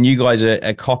you guys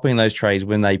are copying those trades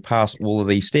when they pass all of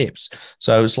these steps.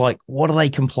 So it's like, what are they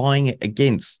complying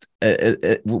against?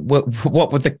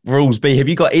 What would the rules be? Have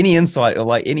you got any insight or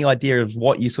like any idea of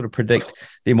what you sort of predict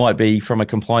there might be from a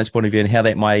compliance point of view and how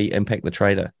that may impact the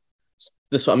trader?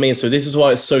 That's what I mean. So this is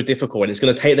why it's so difficult, and it's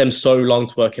going to take them so long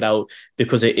to work it out,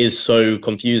 because it is so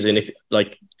confusing. If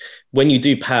like when you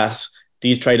do pass,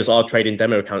 these traders are trading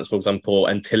demo accounts, for example,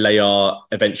 until they are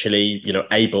eventually,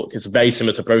 A book. It's very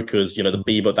similar to brokers, the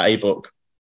B book, the A book.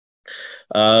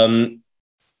 The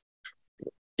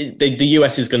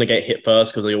US is going to get hit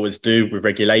first, because they always do with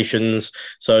regulations.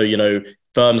 So,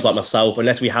 firms like myself,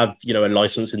 unless we have, a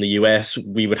license in the US,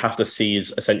 we would have to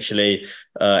seize essentially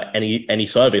any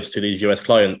service to these US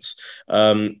clients.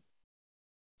 I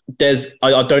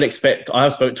don't expect. I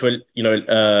have spoke to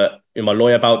my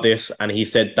lawyer about this, and he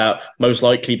said that most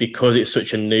likely, because it's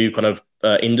such a new kind of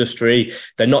industry,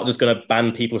 they're not just going to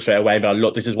ban people straight away. But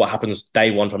look, this is what happens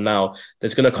day one from now.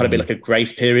 There's going to kind of be like a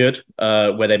grace period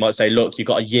where they might say, look, you've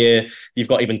got a year, you've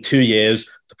got even 2 years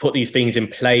to put these things in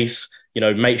place.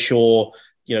 Make sure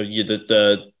you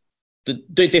the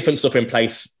different stuff in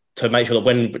place to make sure that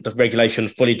when the regulation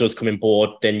fully does come on board,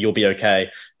 then you'll be okay.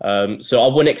 So I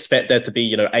wouldn't expect there to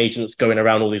be, agents going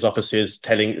around all these offices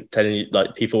telling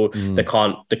like people they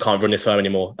can't run this firm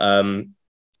anymore.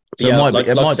 So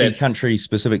it might be country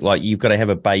specific. Like you've got to have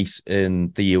a base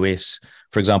in the US,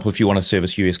 for example, if you want to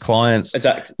service US clients,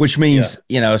 exactly. Which means,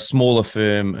 a smaller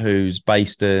firm who's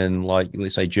based in like,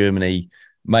 let's say Germany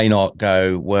may not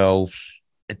go, well,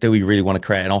 do we really want to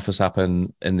create an office up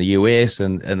in the US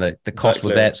and the cost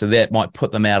with that? So that might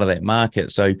put them out of that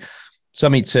market. So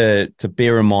something to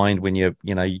bear in mind when you're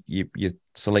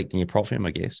selecting your prop firm,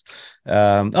 I guess.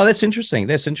 That's interesting.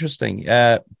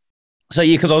 So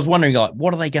because I was wondering, like, how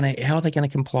are they going to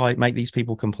comply, make these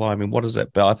people comply? I mean, what is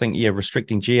it? But I think,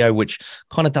 restricting geo, which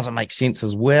kind of doesn't make sense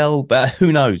as well, but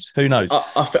who knows?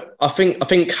 I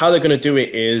think how they're going to do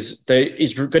it is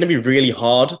it's going to be really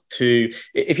hard to,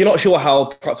 if you're not sure how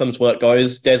platforms work,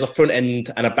 guys, there's a front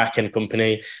end and a back end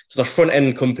company. There's a front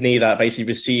end company that basically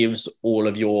receives all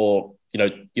of your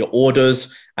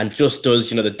orders and just does,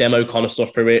 the demo kind of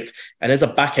stuff through it. And there's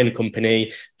a back-end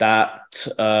company that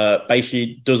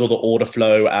basically does all the order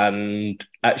flow and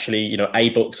actually, A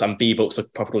books and B books are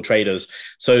profitable traders.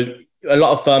 So a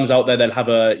lot of firms out there, they'll have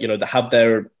they have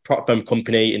their prop firm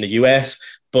company in the US,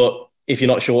 but if you're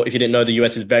not sure, if you didn't know, the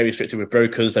US is very restricted with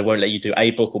brokers. They won't let you do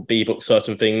A book or B book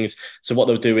certain things. So what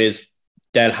they'll do is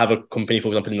they'll have a company, for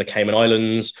example, in the Cayman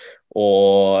Islands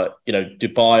or,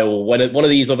 Dubai or one of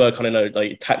these other kind of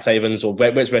like tax havens or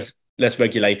where it's less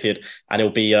regulated. And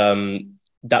it'll be,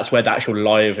 that's where the actual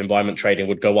live environment trading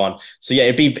would go on. So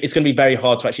yeah, it's going to be very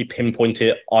hard to actually pinpoint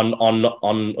it on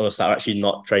us that are actually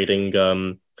not trading,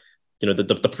 the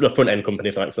front end company,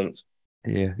 if that makes sense.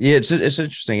 Yeah, it's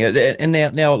interesting. And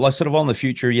now, like sort of on the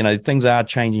future, things are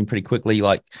changing pretty quickly.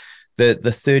 Like the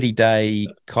 30-day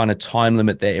kind of time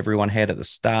limit that everyone had at the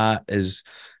start is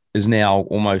now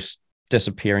almost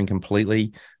disappearing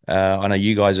completely. I know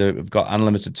you guys have got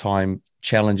unlimited time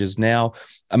challenges now.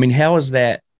 I mean, how has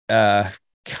that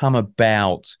come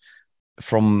about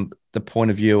from the point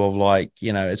of view of like,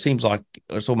 it seems like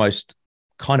it's almost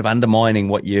kind of undermining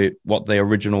what the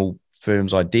original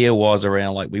firm's idea was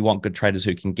around, like, we want good traders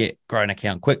who can grow an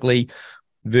account quickly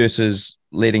versus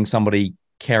letting somebody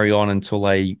carry on until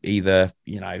they either,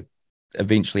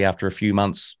 eventually after a few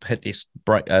months hit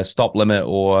their stop limit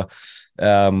or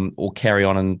carry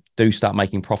on and do start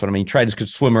making profit. I mean, traders could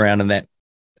swim around in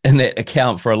that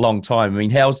account for a long time. I mean,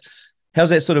 how's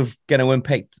that sort of going to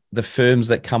impact the firms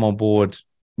that come on board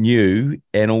new,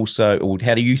 and also, or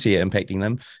how do you see it impacting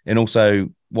them? And also,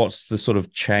 what's the sort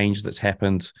of change that's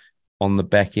happened on the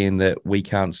back end that we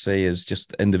can't see as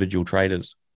just individual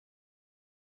traders?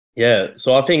 Yeah,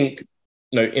 so I think,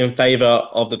 in favor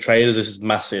of the traders, this is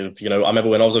massive. I remember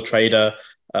when I was a trader,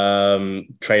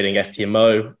 trading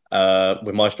FTMO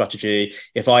with my strategy.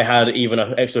 If I had even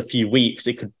an extra few weeks,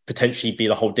 it could potentially be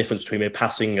the whole difference between me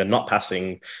passing and not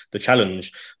passing the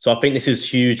challenge. So I think this is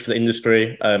huge for the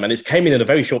industry, and it's came in a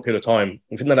very short period of time.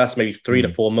 Within the last maybe 3 to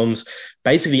 4 months,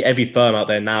 basically every firm out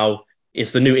there now,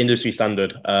 it's the new industry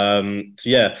standard. So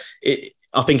yeah,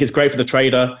 I think it's great for the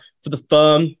trader. For the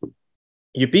firm,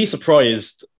 you'd be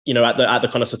surprised, at the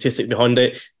kind of statistic behind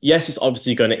it. Yes, it's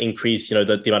obviously going to increase,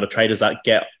 the amount of traders that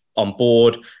get on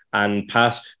board and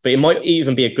pass, but it might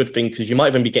even be a good thing because you might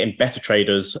even be getting better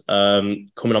traders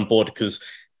coming on board because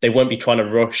they won't be trying to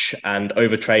rush and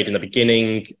overtrade in the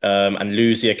beginning and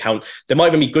lose the account. There might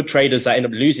even be good traders that end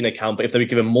up losing the account, but if they were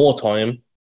given more time,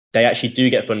 they actually do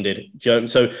get funded.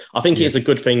 So I think it's a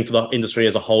good thing for the industry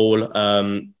as a whole.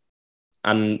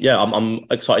 And yeah, I'm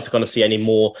excited to kind of see any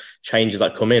more changes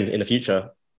that come in the future.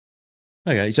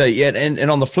 Okay, so yeah,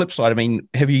 and on the flip side, I mean,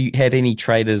 have you had any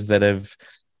traders that have,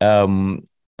 have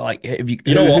you?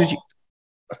 You know what?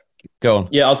 Go on.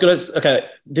 Yeah, okay,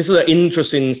 this is an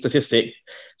interesting statistic.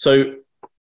 So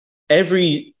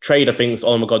every trader thinks,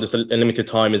 oh my God, this a limited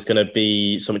time is going to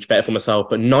be so much better for myself.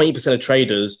 But 90% of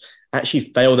traders actually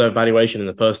fail their evaluation in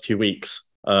the first 2 weeks.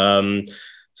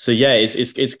 So yeah,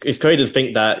 it's crazy to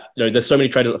think that there's so many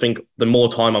traders that think the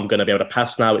more time I'm going to be able to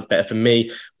pass now, it's better for me.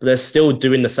 But they're still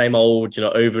doing the same old,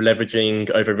 over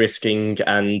leveraging, over risking,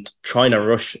 and trying to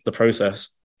rush the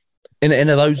process. And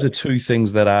are those the two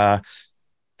things that are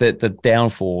the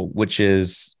downfall, which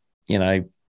is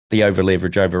the over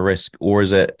leverage, over risk, or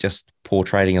is it just poor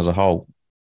trading as a whole?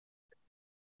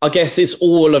 I guess it's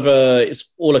all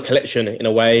a collection in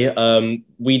a way.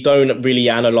 We don't really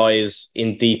analyze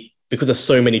in deep because there's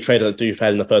so many traders that do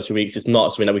fail in the first few weeks. It's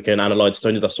not something that we can analyze. It's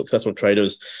only the successful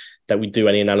traders that we do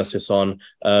any analysis on.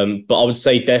 But I would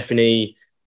say definitely,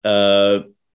 over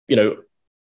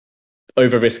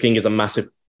risking is a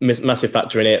massive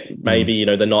factor in it. Maybe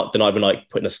they're not even like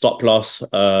putting a stop loss.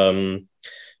 But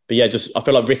yeah, I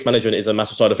feel like risk management is a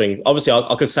massive side of things. Obviously,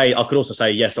 I could also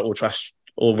say yes, they're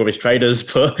all rubbish traders,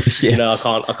 but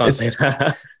I can't say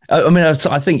that. I mean,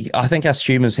 I think us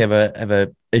humans have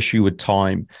a issue with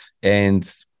time and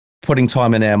putting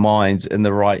time in our minds in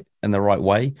the right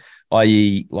way.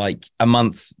 I.e., like a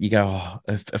month, you go,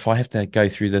 if I have to go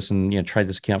through this and trade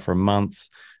this account for a month,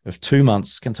 of 2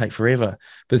 months, it's going to take forever.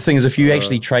 But the thing is, if you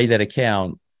actually trade that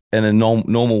account in a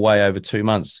normal way over 2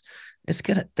 months,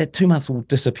 that 2 months will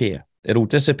disappear. It'll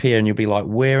disappear, and you'll be like,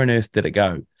 where on earth did it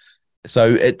go?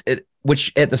 So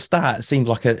which at the start seemed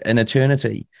like an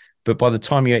eternity. But by the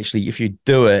time if you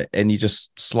do it and you just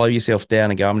slow yourself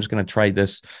down and go, I'm just going to trade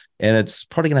this, and it's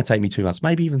probably going to take me 2 months,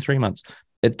 maybe even 3 months,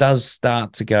 it does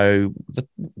start to go,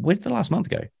 where did the last month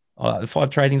go? 5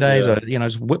 trading days,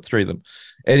 just whip through them.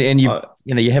 And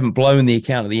you haven't blown the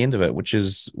account at the end of it, which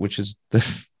is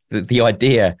the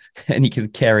idea, and you can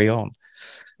carry on.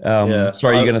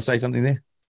 Sorry, you're going to say something there?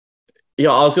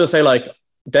 Yeah, I was going to say,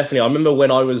 definitely. I remember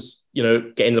when I was,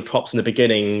 getting the props in the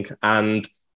beginning, and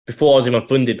before I was even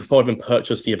funded, before I even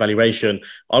purchased the evaluation,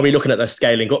 I'll be looking at the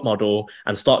scaling up model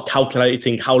and start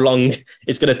calculating how long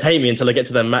it's going to take me until I get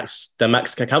to the max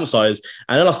account size.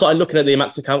 And then I started looking at the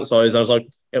max account size. And I was like,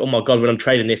 oh my God, when I'm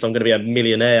trading this, I'm going to be a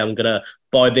millionaire. I'm going to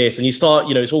buy this. And you start,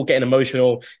 it's all getting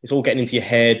emotional. It's all getting into your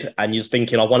head. And you're just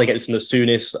thinking, I want to get this in the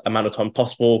soonest amount of time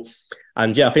possible.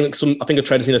 And yeah, I think a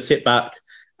trader's need to sit back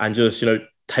and just,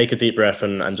 take a deep breath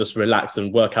and just relax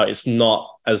and work out. It's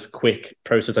not as quick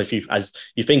process as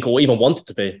you think or even want it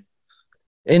to be.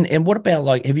 And what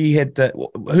about have you had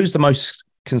who's the most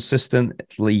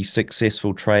consistently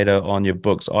successful trader on your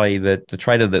books, i.e. the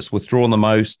trader that's withdrawn the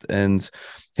most, and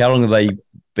how long have they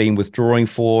been withdrawing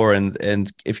for? And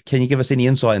can you give us any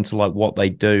insight into what they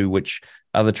do, which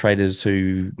other traders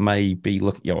who may be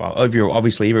looking,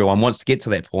 obviously everyone wants to get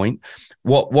to that point.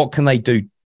 What can they do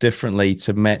differently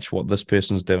to match what this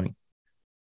person's doing?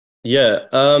 Yeah.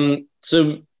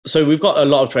 So we've got a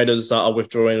lot of traders that are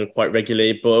withdrawing quite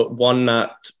regularly, but one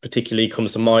that particularly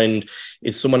comes to mind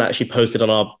is someone that actually posted on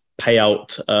our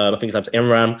payout. I think his name's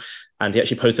Imran, and he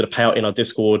actually posted a payout in our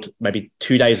Discord maybe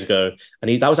 2 days ago.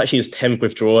 And that was actually his 10th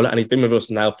withdrawal, and he's been with us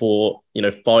now for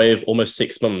 5, almost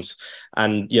 6 months.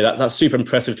 And yeah, that's super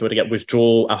impressive to be able to get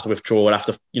withdrawal after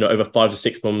over 5 to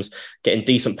 6 months, getting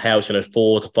decent payouts,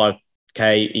 4 to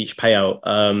 5K each payout.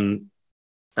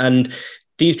 And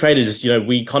these traders,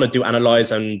 we kind of do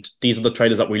analyze, and these are the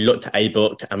traders that we look to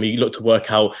A-book, and we look to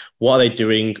work out what are they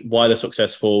doing, why they're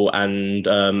successful, and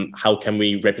how can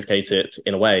we replicate it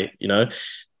in a way,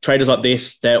 traders like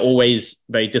this, they're always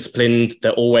very disciplined.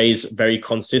 They're always very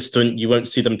consistent. You won't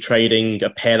see them trading a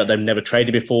pair that they've never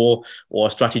traded before or a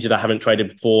strategy that they haven't traded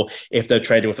before. If they're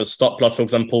trading with a stop loss, for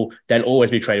example, they'll always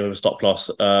be trading with a stop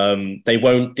loss. They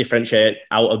won't differentiate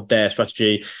out of their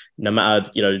strategy, no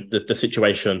matter the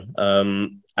situation.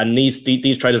 And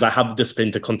these traders that have the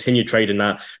discipline to continue trading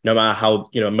that, no matter how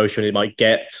emotional it might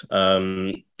get,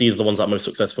 these are the ones that are most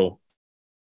successful.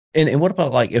 And what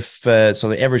about like if so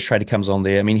the average trader comes on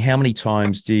there? I mean, how many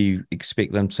times do you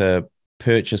expect them to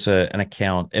purchase an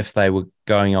account if they were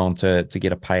going on to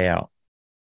get a payout?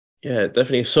 Yeah,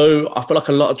 definitely. So I feel like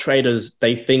a lot of traders,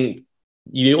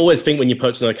 you always think when you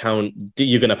purchase an account,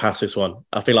 you're going to pass this one.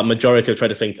 I feel like majority of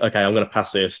traders think, okay, I'm going to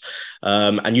pass this.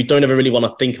 And you don't ever really want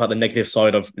to think about the negative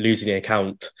side of losing the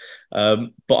account.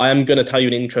 But I am going to tell you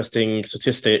an interesting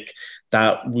statistic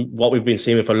that what we've been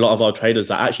seeing with a lot of our traders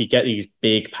that actually get these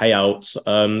big payouts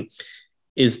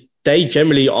is they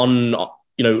generally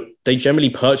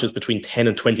purchase between 10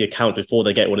 and 20 accounts before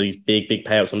they get one of these big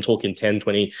payouts. I'm talking 10,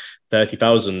 20,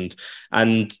 30,000.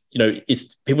 And,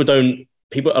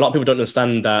 a lot of people don't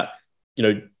understand that,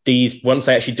 these, once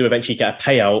they actually do eventually get a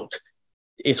payout,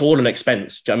 it's all an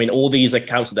expense. Do you know what I mean? All these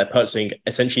accounts that they're purchasing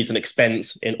essentially is an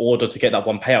expense in order to get that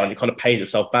one payout, and it kind of pays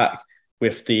itself back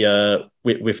with the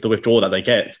withdrawal that they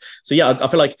get. So yeah, I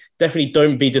feel like definitely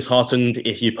don't be disheartened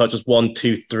if you purchase 1,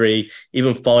 2, 3,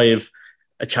 even 5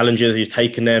 challenges, you've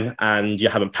taken them and you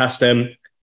haven't passed them.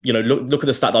 Look at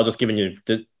the stat that I've just given you.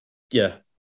 Yeah.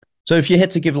 So if you had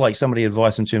to give like somebody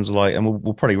advice in terms of like, and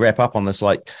we'll probably wrap up on this,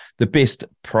 like the best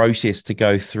process to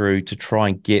go through to try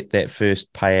and get that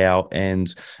first payout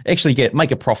and actually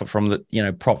make a profit from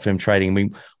the, prop firm trading. I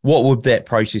mean, what would that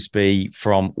process be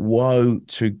from whoa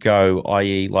to go,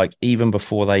 i.e. like even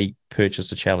before they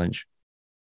purchase a challenge?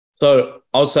 So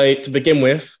I'll say to begin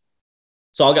with,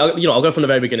 I'll go from the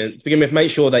very beginning. To begin with,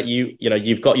 make sure that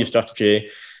you've got your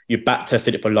strategy. You've back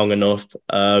tested it for long enough.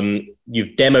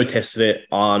 You've demo tested it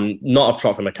on not a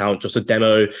prop firm account, just a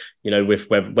demo, with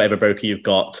whatever broker you've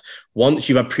got. Once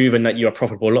you have proven that you are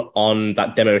profitable on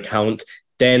that demo account,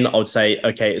 then I would say,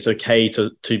 okay, it's okay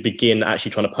to begin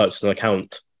actually trying to purchase an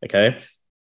account. Okay.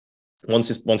 Once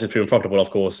it's proven profitable, of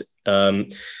course.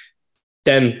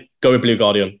 Then go with Blue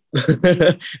Guardian.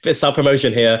 Bit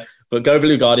self-promotion here, but go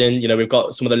Blue Guardian. We've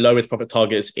got some of the lowest profit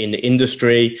targets in the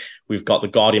industry. We've got the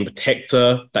Guardian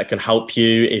Protector that can help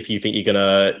you if you think you're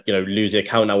gonna, lose the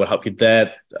account. That will help you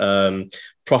there.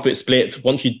 Profit split.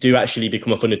 Once you do actually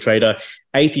become a funded trader,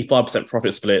 85%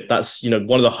 profit split. That's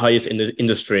one of the highest in the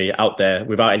industry out there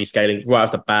without any scaling right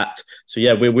off the bat. So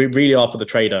yeah, we really are for the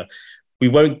trader. We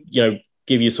won't,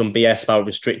 give you some BS about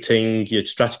restricting your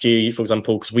strategy, for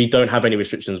example, because we don't have any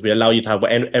restrictions. We allow you to have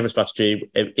whatever strategy,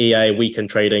 EA,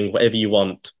 weekend trading, whatever you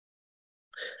want.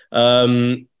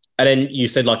 And then you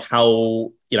said like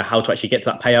how to actually get to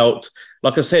that payout.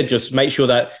 Like I said, just make sure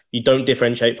that you don't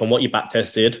differentiate from what you back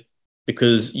tested,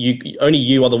 because only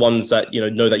you are the ones that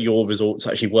know that your results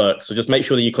actually work. So just make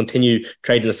sure that you continue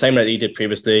trading the same rate that you did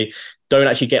previously. Don't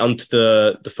actually get onto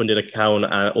the funded account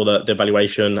or the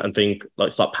valuation and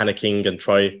start panicking and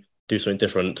try do something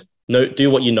different. No, do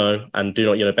what you know and do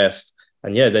what you know best.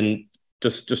 And yeah, then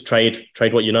just trade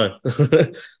what you know.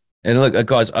 And look,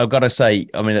 guys, I've got to say,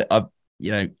 I mean,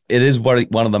 it is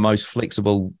one of the most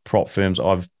flexible prop firms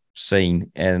I've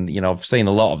seen, and I've seen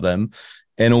a lot of them.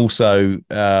 And also,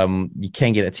 you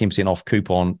can get a 10% off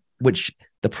coupon, which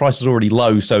the price is already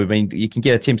low. So, I mean, you can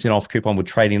get a 10% off coupon with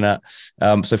trading that.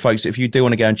 So, folks, if you do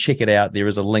want to go and check it out, there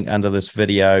is a link under this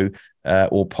video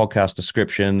or podcast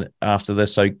description after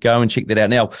this. So go and check that out.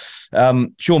 Now,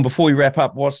 Sean, before we wrap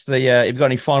up, have you got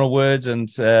any final words and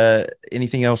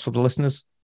anything else for the listeners?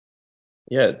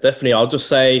 Yeah, definitely. I'll just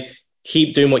say,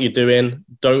 keep doing what you're doing.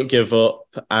 Don't give up,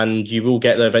 and you will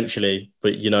get there eventually.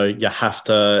 But you have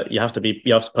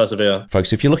to persevere.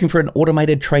 Folks, if you're looking for an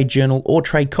automated trade journal or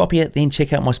trade copier, then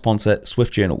check out my sponsor,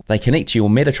 Swift Journal. They connect to your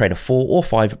MetaTrader 4 or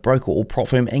 5 broker or prop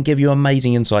firm and give you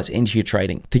amazing insights into your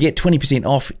trading. To get 20%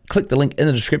 off, click the link in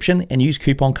the description and use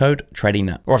coupon code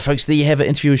TradingNut. All right, folks, there you have it.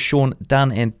 Interview with Sean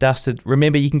done and dusted.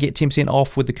 Remember, you can get 10%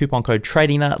 off with the coupon code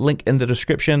TradingNut. Link in the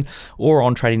description or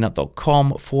on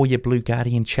tradingnut.com for your Blue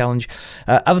Guardian challenge.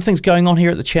 Other things going on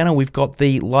here at the channel, we've got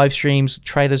the live streams,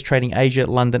 Traders Trading Asia,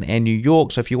 London, and New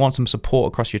York. So if you want some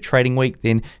support across your trading week,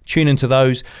 then tune into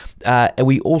those.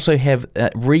 We also have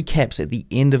recaps at the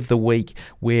end of the week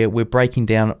where we're breaking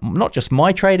down not just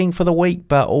my trading for the week,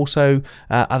 but also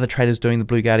other traders doing the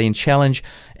Blue Guardian Challenge.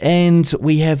 And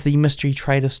we have the Mystery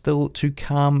Trader still to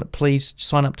come. Please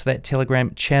sign up to that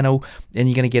Telegram channel and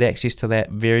you're going to get access to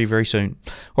that very, very soon.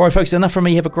 All right, folks, enough from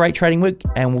me. Have a great trading week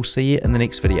and we'll see you in the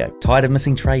next video. Tired of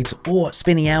missing trades or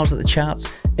spending hours at the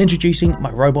charts? Introducing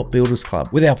my Robot Builders Club.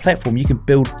 With our platform, you can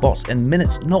build bots in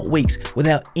minutes, not weeks,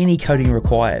 without any coding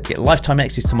required. Get lifetime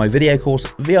access to my video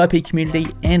course, VIP community,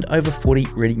 and over 40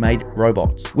 ready-made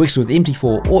robots. Works with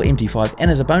MT4 or MT5,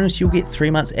 and as a bonus, you'll get 3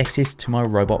 months access to my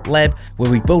robot lab, where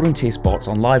we build and test bots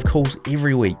on live calls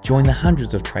every week. Join the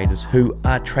hundreds of traders who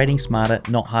are trading smarter,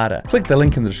 not harder. Click the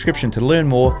link in the description to learn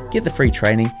more, get the free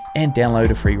training, and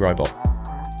download a free robot.